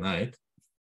middle of the night.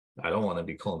 I don't want to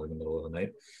be cold in the middle of the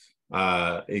night.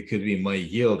 It could be my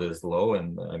yield is low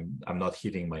and I'm not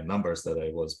hitting my numbers that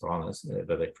I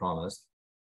promised.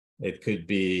 It could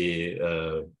be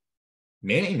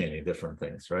many different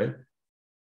things, right?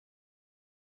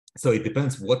 So it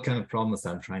depends what kind of problems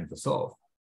I'm trying to solve.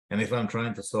 And if I'm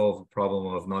trying to solve a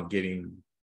problem of not getting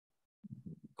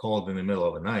called in the middle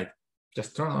of the night,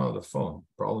 just turn on the phone,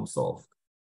 problem solved,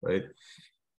 right?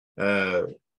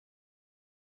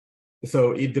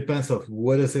 So it depends on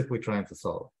what is it we're trying to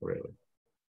solve, really.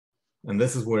 And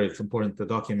this is where it's important to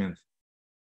document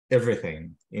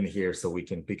everything in here so we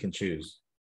can pick and choose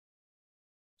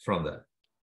from that.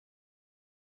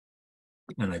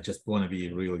 And I just want to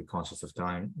be really conscious of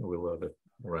time. We'll have it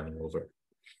running over.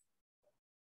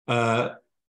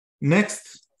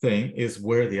 Next thing is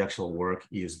where the actual work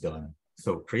is done.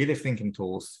 So creative thinking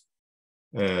tools.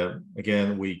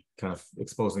 Again, we kind of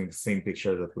exposing the same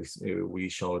picture that we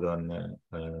showed on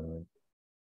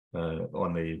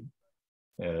the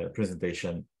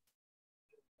presentation.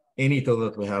 Any tool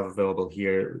that we have available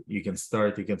here, you can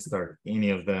start any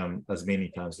of them as many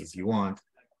times as you want.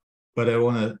 but I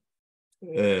want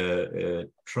to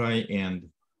try and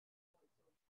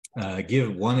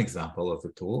give one example of the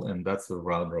tool, and that's the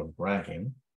round-robin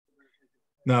ranking.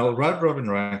 Now, round-robin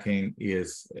ranking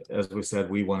is, as we said,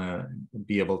 we want to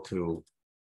be able to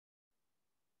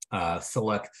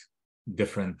select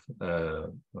different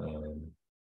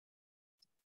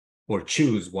or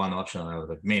choose one option out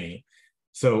of many.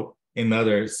 So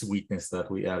another sweetness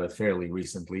that we added fairly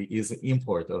recently is the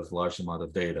import of large amount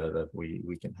of data that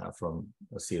we can have from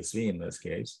a CSV in this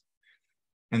case.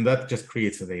 And that just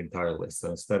creates the entire list. So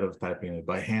instead of typing it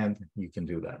by hand, you can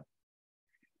do that.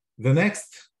 The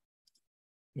next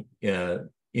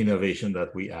innovation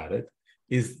that we added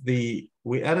is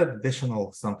we added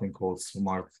additional something called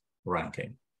smart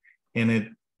ranking. And it,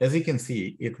 as you can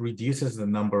see, it reduces the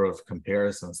number of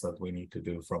comparisons that we need to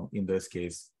do from, in this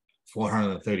case,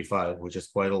 435, which is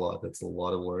quite a lot. It's a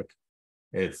lot of work.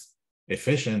 It's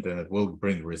efficient and it will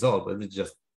bring result, but it's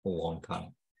just a long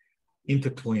time. Into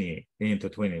 29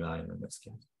 in this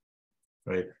case,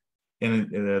 right?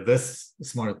 And this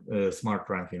smart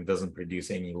ranking doesn't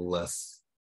produce any less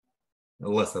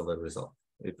of a result.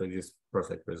 It produces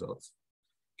perfect results.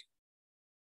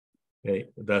 Okay,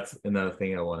 that's another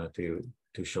thing I wanted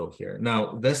to show here.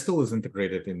 Now, this tool is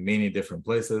integrated in many different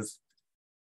places,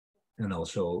 and I'll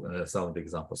show some of the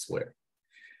examples where.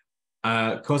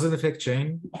 Cause and effect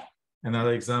chain,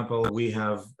 another example. We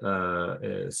have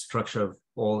a structure of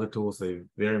all the tools. They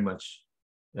very much,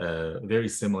 very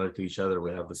similar to each other.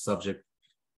 We have the subject,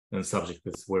 and subject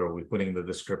is where we're putting the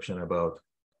description about,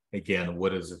 again,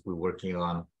 what is it we're working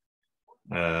on?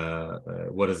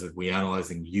 What is it we're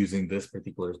analyzing using this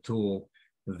particular tool?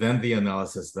 Then the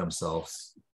analysis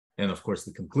themselves, and of course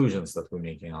the conclusions that we're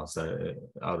making out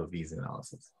of these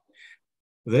analyses.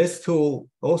 This tool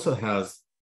also has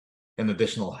an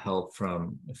additional help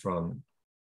from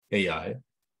AI,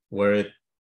 where it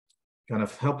kind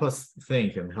of helps us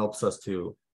think and helps us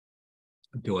to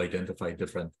identify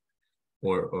different,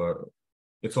 or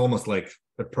it's almost like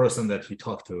a person that you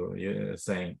talk to,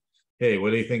 saying, hey,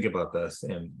 what do you think about this?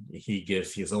 And he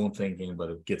gives his own thinking, but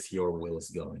it gets your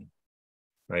wheels going,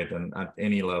 right? And at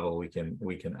any level, we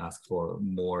can ask for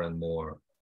more and more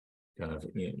kind of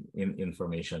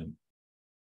information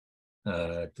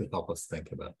to help us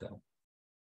think about that.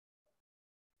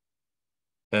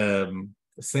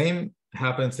 Same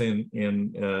happens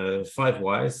in 5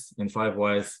 Whys. In 5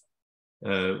 Whys,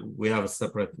 we have a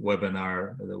separate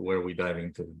webinar where we dive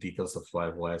into the details of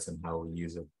 5 Whys and how we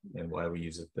use it and why we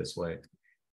use it this way.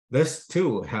 This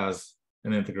too has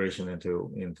an integration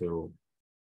into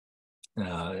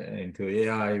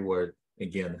AI, where it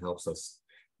again helps us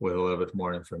with a little bit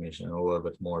more information, a little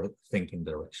bit more thinking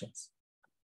directions.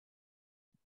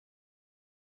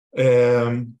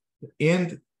 And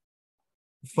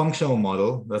functional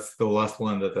model, that's the last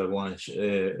one that I want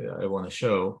to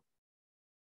show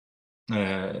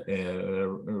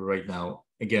right now.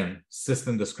 Again,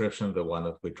 system description, the one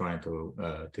that we're trying to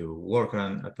work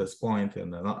on at this point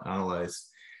and analyze.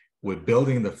 We're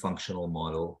building the functional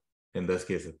model. In this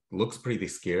case, it looks pretty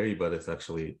scary, but it's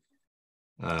actually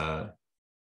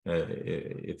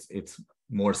it's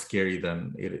more scary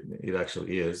than it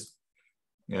actually is.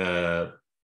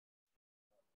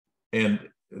 And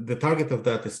the target of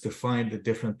that is to find the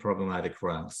different problematic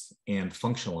ranks and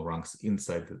functional ranks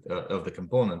inside of the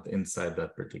component inside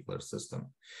that particular system.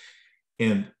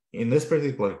 And in this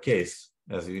particular case,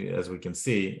 as we can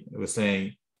see, it was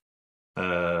saying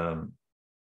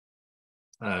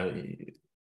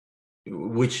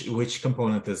which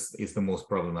component is the most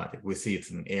problematic. We see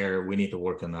it's an error. We need to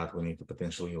work on that. We need to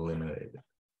potentially eliminate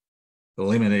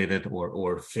it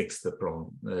or fix the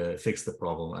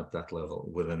problem at that level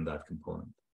within that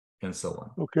component, and so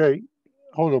on. Okay,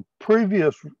 on a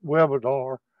previous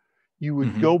webinar, you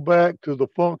would go back to the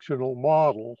functional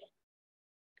model.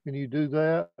 Can you do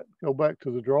that? Go back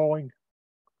to the drawing?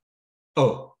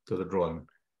 Oh, to the drawing.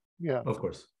 Yeah. Of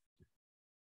course.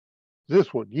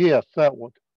 This one, yes, that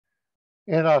one.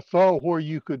 And I saw where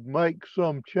you could make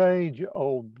some change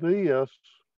on this,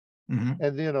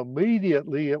 and then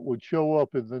immediately it would show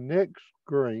up in the next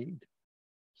screen.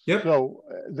 Yep. So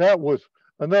that was,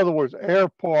 in other words, air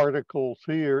particles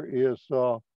here is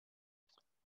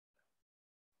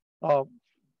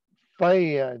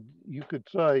fan. You could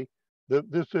say that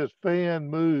this says fan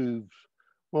moves.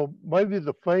 Well, maybe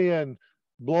the fan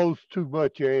blows too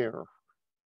much air.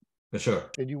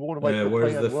 Sure. And you want to make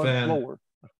the fan run slower.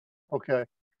 Okay.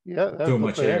 Yeah, that's too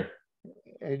much air.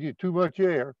 And you too much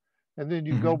air. And then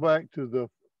you go back to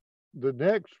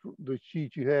the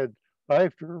sheet you had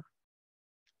after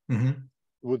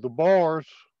with the bars.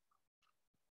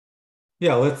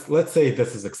 Yeah, let's say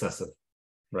this is excessive.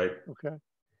 right? Okay.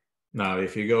 Now,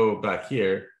 if you go back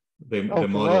here, the Oh, to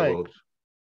model will, ranks.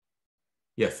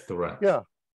 yes, to ranks. Yeah.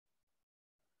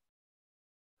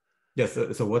 Yes,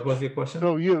 so what was your question?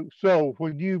 So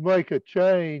when you make a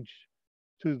change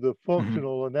to the Mm-hmm.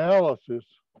 functional analysis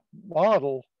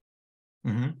model,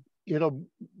 Mm-hmm. it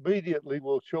immediately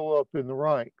will show up in the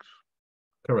ranks.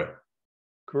 Correct.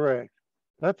 Correct.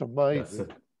 That's Yes.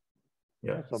 amazing.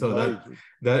 Yeah. That's So amazing.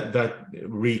 that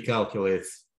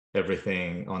recalculates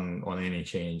everything on any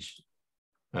change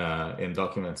in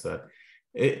documents that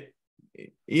it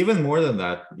even more than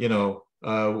that,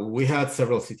 we had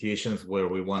several situations where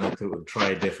we wanted to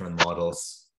try different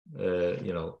models.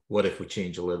 What if we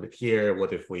change a little bit here?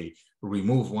 What if we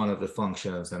remove one of the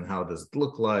functions, and how does it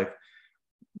look like?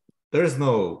 There's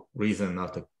no reason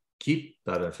not to keep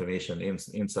that information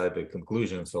inside the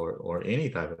conclusions or any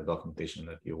type of documentation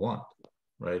that you want,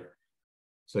 right?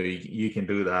 So you can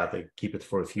do that, like, keep it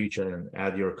for the future and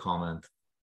add your comment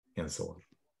and so on.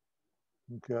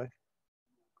 Okay.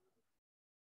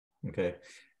 Okay.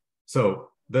 So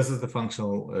this is the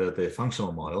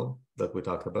functional model that we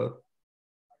talked about.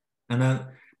 And then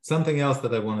something else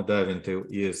that I want to dive into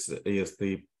is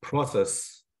the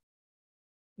process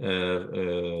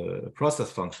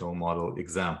functional model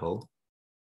example.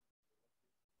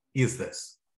 Is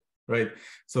this, right?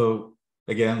 So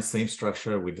again, same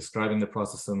structure. We're describing the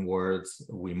process in words,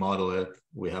 we model it,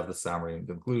 we have the summary and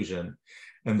conclusion.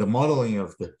 And the modeling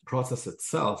of the process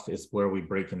itself is where we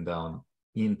break it down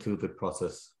into the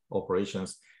process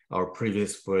operations. Our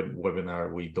previous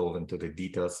webinar, we dove into the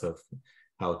details of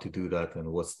how to do that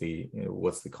and what's the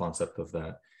concept of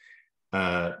that.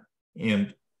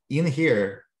 And in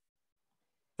here,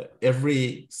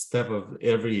 every step of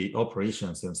every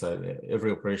operations inside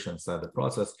the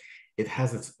process, it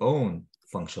has its own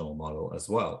functional model as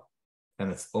well,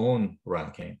 and its own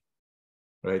ranking,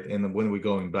 right? And when we're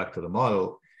going back to the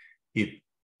model, it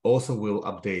also will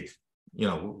update.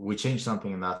 We change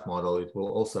something in that model, it will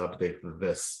also update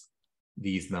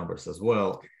these numbers as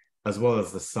well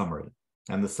as the summary.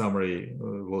 And the summary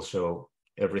will show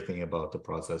everything about the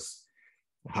process,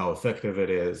 how effective it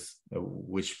is,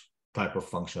 which type of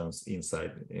functions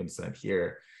inside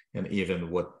here, and even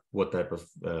what type of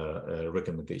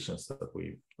recommendations that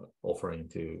we offering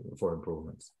for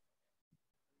improvements.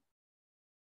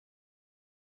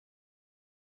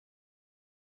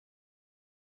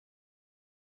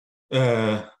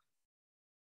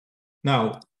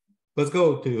 Now, let's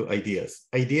go to ideas.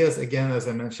 Ideas, again, as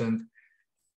I mentioned,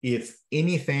 it's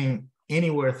anything,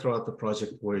 anywhere throughout the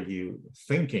project where you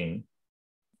thinking,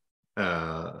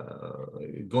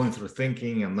 going through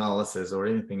thinking, analysis, or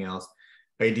anything else,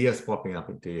 ideas popping up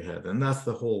into your head. And that's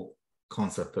the whole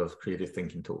concept of creative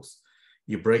thinking tools.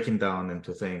 You break them down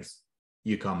into things,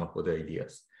 you come up with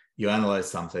ideas. You analyze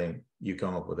something, you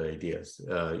come up with ideas.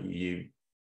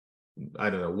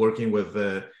 Working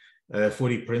with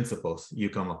 40 principles, you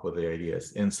come up with the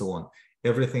ideas, and so on.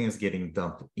 Everything is getting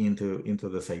dumped into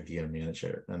this idea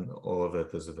manager, and all of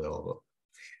it is available.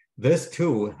 This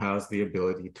tool has the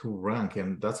ability to rank,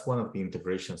 and that's one of the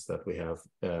integrations that we have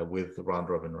with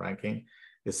round-robin ranking,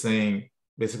 is saying,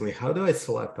 basically, how do I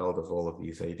select out of all of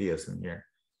these ideas in here?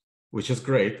 Which is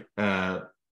great.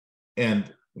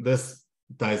 And this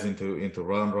ties into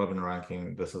round-robin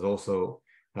ranking. This is also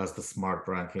has the smart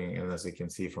ranking, and as you can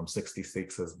see, from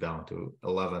 66 is down to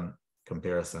 11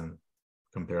 comparisons,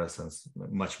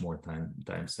 much more time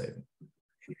saving.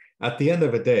 At the end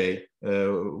of the day,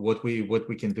 what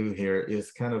we can do here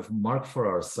is kind of mark for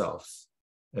ourselves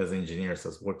as engineers,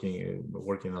 as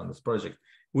working on this project,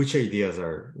 which ideas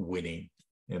are winning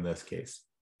in this case,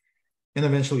 and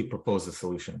eventually propose a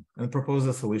solution. And propose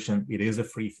a solution, it is a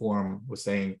free form. We're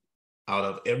saying, out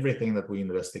of everything that we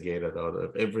investigated, out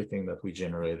of everything that we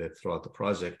generated throughout the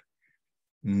project,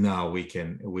 now we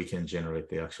can generate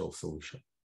the actual solution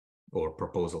or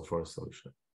proposal for a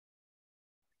solution.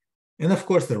 And of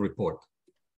course, the report.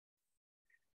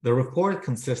 The report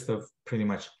consists of pretty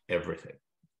much everything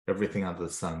under the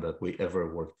sun that we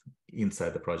ever worked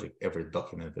inside the project, ever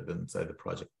documented inside the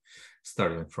project,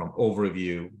 starting from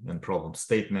overview and problem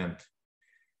statement.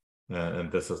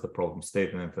 And this is the problem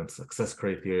statement and success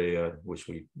criteria, which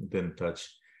we didn't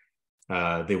touch.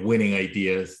 The winning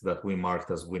ideas that we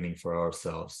marked as winning for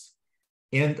ourselves.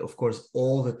 And of course,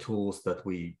 all the tools that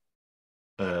we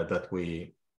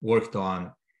worked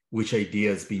on, which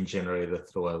ideas being generated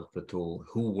throughout the tool,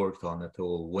 who worked on the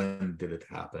tool, when did it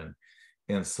happen,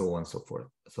 and so on and so forth.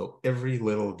 So every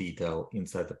little detail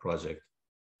inside the project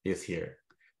is here.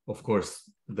 Of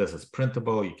course, this is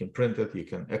printable. You can print it, you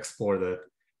can export it,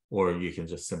 or you can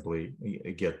just simply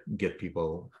get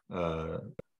people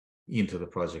into the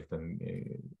project and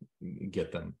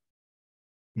get the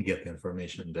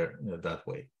information there that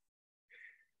way.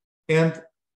 And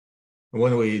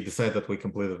when we decide that we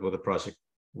completed with the project,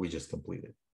 we just complete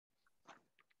it.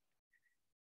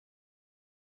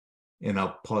 And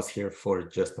I'll pause here for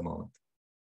just a moment.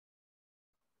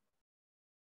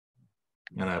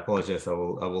 And I apologize, I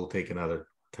will take another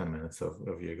 10 minutes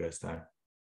of your guys' time.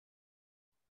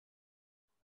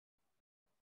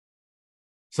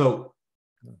 So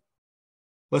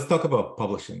let's talk about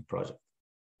publishing project.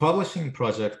 Publishing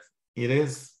project, it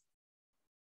is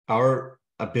our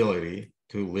ability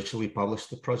to literally publish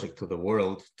the project to the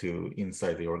world, to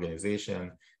inside the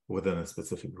organization, within a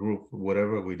specific group,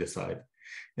 whatever we decide.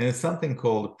 And it's something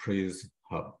called PRIZ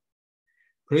Hub.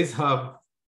 PRIZ Hub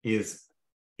is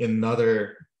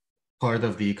another part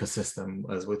of the ecosystem,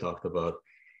 as we talked about,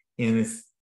 and it's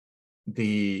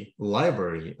the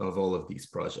library of all of these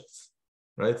projects,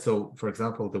 right? So, for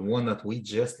example, the one that we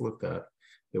just looked at,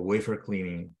 the wafer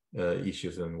cleaning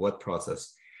issues and wet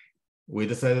process, we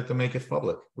decided to make it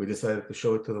public. We decided to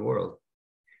show it to the world.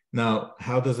 Now,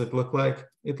 how does it look like?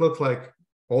 It looks like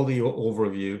all the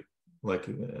overview, like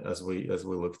as we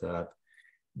looked at,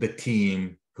 the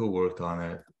team who worked on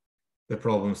it, the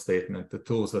problem statement, the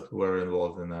tools that were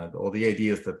involved in that, all the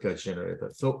ideas that got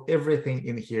generated. So everything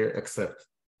in here except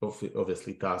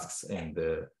obviously tasks and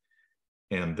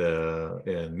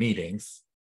meetings,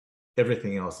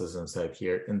 everything else is inside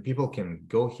here, and people can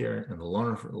go here and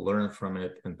learn from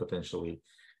it, and potentially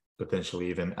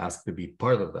even ask to be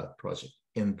part of that project.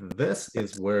 And this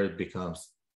is where it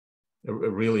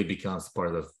really becomes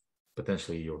part of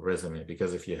potentially your resume,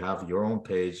 because if you have your own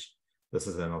page, this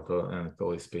is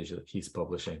Anatoly's page that he's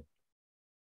publishing,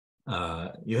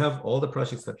 you have all the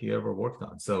projects that you ever worked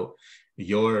on. So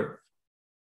your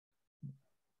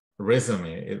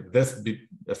resume,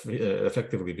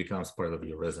 effectively becomes part of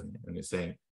your resume, and you're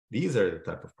saying, these are the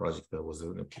type of projects I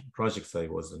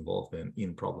was involved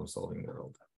in problem solving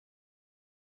world.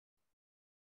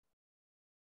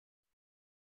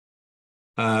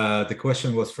 The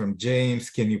question was from James: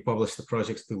 can you publish the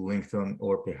projects to LinkedIn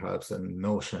or perhaps in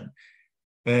Notion?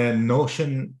 And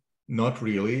Notion, not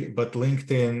really, but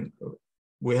LinkedIn,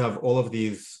 we have all of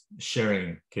these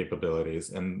sharing capabilities,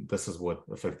 and this is what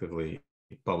effectively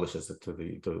publishes it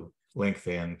to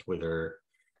LinkedIn, Twitter,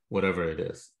 whatever it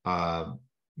is.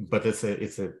 But it's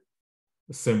a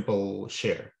simple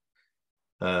share.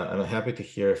 I'm happy to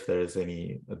hear if there's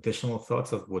any additional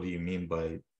thoughts of what do you mean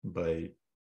by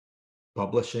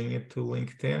publishing it to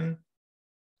LinkedIn.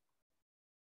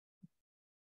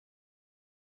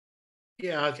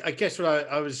 Yeah, I guess what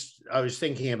I was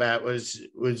thinking about was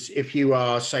if you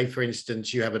are, say, for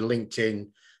instance, you have a LinkedIn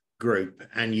group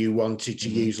and you wanted to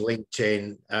use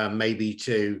LinkedIn maybe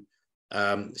to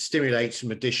stimulate some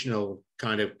additional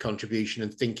kind of contribution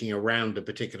and thinking around a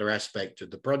particular aspect of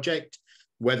the project,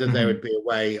 whether there would be a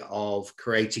way of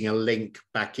creating a link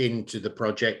back into the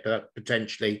project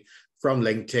potentially from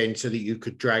LinkedIn so that you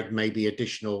could drag maybe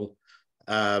additional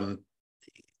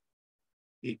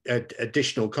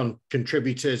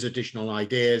contributors, additional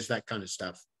ideas, that kind of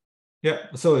stuff. Yeah,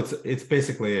 so it's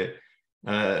basically,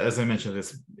 as I mentioned,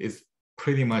 it's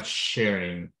pretty much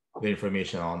sharing the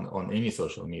information on any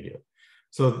social media.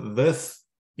 So this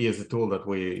is a tool that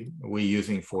we're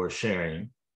using for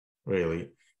sharing, really.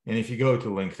 And if you go to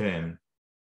LinkedIn,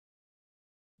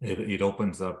 it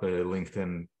opens up a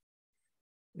LinkedIn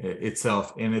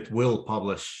itself, and it will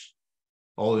publish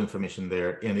all the information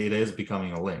there, and it is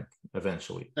becoming a link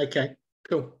eventually. Okay,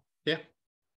 cool. Yeah.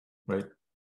 Right.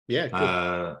 Yeah,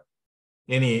 cool.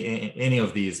 Any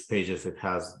of these pages, it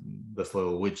has this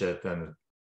little widget, and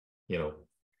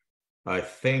I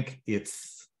think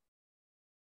it's,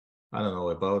 I don't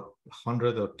know, about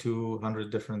 100 or 200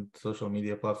 different social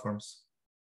media platforms.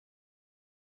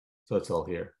 So it's all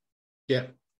here. Yeah.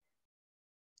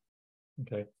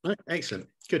 Okay. Right, excellent.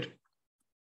 Good.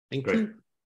 Thank Great. you.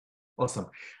 Awesome.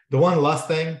 The one last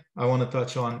thing I want to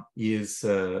touch on is,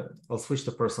 I'll switch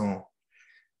to personal,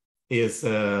 is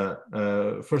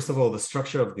first of all, the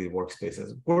structure of the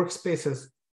workspaces. Workspaces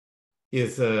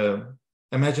is,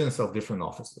 imagine yourself different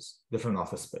offices, different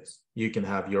office space. You can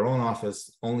have your own office,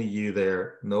 only you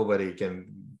there. Nobody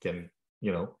can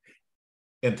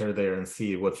enter there and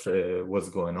see what's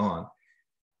going on.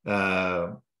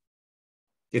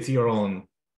 It's your own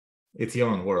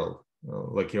world,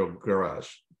 like your garage,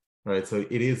 right? So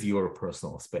it is your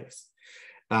personal space.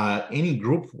 Any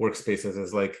group workspaces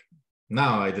is like,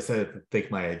 now I decided to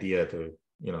take my idea to,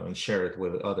 and share it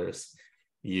with others.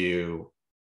 You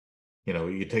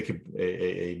take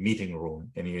a meeting room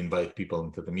and you invite people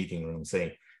into the meeting room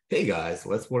saying, hey guys,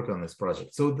 let's work on this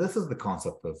project. So this is the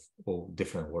concept of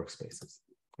different workspaces,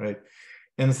 right?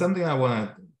 And something I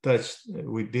want to touch,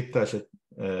 we did touch it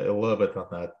a little bit on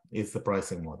that, is the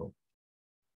pricing model.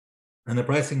 And the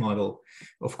pricing model,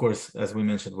 of course, as we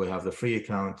mentioned, we have the free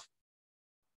account.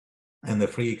 And the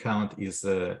free account is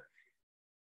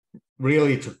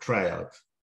really to try out,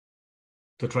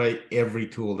 to try every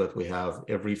tool that we have,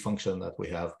 every function that we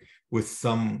have with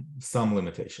some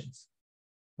limitations,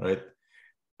 right?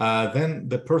 Then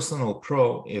the personal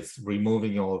pro is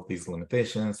removing all of these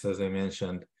limitations, as I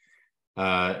mentioned,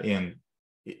 and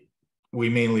we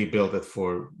mainly build it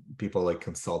for people like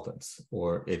consultants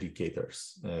or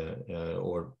educators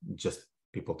or just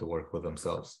people to work with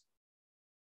themselves.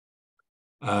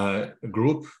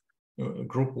 Group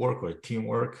work or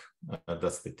teamwork,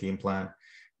 that's the team plan.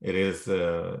 It is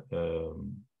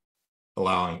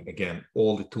allowing, again,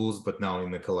 all the tools, but now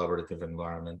in the collaborative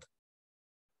environment.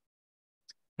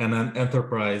 And then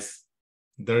enterprise,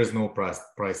 there is no price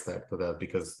tag to that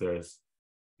because there's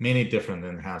many different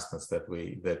enhancements that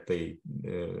they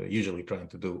usually trying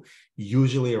to do,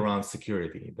 usually around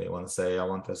security. They want to say, I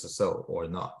want SSO or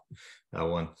not. I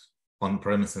want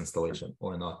on-premise installation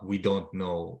or not. We don't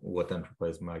know what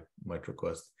enterprise might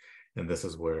request. And this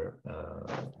is where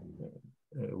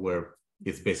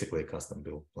it's basically a custom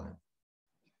build plan.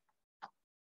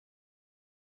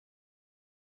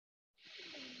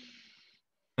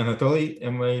 Anatoly,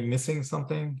 am I missing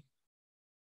something?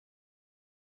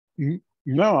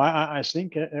 No, I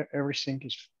think everything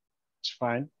is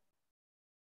fine.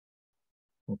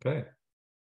 Okay.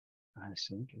 I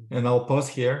think. And I'll pause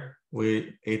here.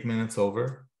 We're 8 minutes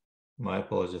over. My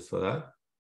apologies for that.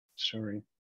 Sorry.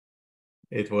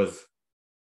 It was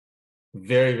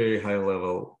very, very high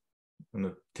level on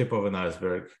the tip of an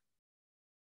iceberg.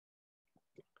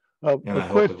 And I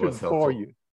hope it was helpful for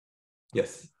you.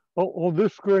 Yes. On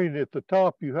this screen at the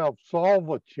top, you have solve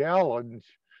a challenge.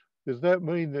 Does that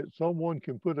mean that someone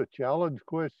can put a challenge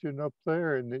question up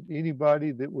there and that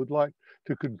anybody that would like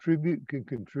to contribute can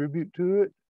contribute to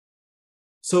it?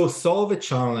 So solve a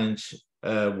challenge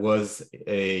was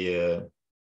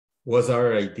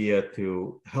our idea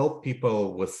to help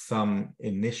people with some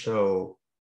initial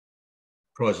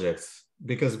projects,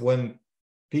 because when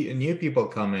new people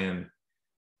come in,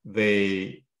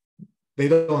 they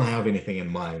don't have anything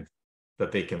in mind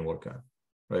that they can work on,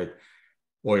 right?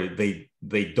 Or they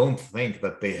don't think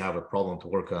that they have a problem to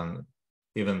work on,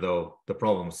 even though the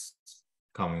problem's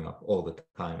coming up all the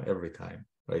time, every time,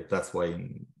 right? That's why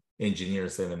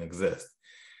engineers even exist.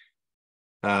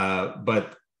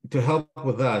 But to help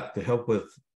with that, to help with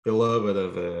a little bit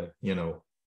of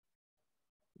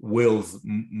wheels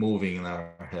moving in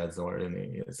our heads or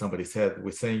in somebody's head,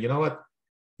 we're saying, you know what,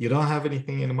 you don't have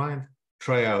anything in mind,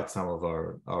 try out some of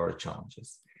our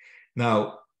challenges.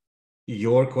 Now,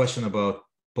 your question about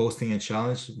posting a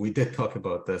challenge, we did talk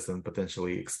about this and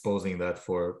potentially exposing that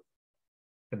for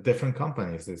different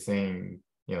companies. They're saying,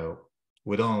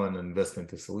 we don't want to invest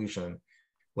into solution,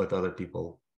 let other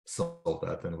people solve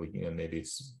that, and maybe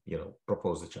it's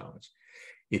propose a challenge.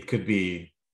 It could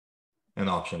be an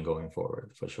option going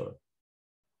forward for sure.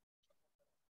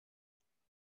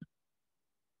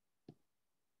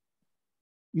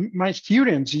 My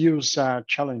students use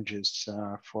challenges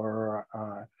for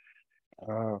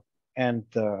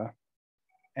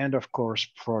and of course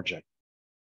project.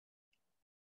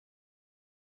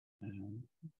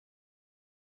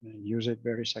 Use it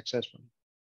very successfully.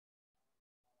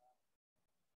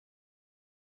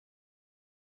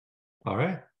 All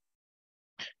right.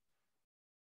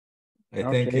 I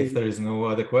think if there is no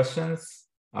other questions,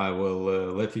 I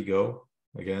will let you go.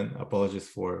 Again, apologies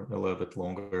for a little bit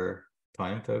longer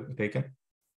time taken.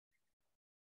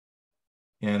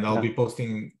 And I'll be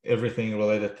posting everything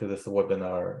related to this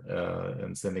webinar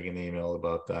and sending an email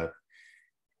about that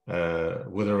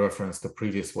with a reference to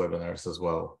previous webinars as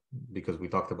well, because we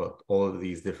talked about all of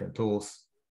these different tools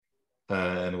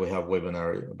and we have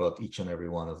webinar about each and every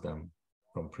one of them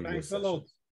from previous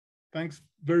sessions. Thanks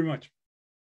very much.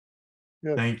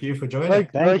 Yes. Thank you for joining.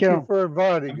 Thank you for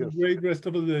inviting us. Have a great rest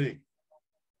of the day.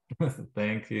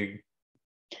 Thank you.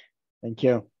 Thank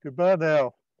you. Goodbye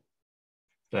now.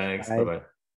 Thanks. Bye. Bye-bye.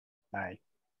 Bye.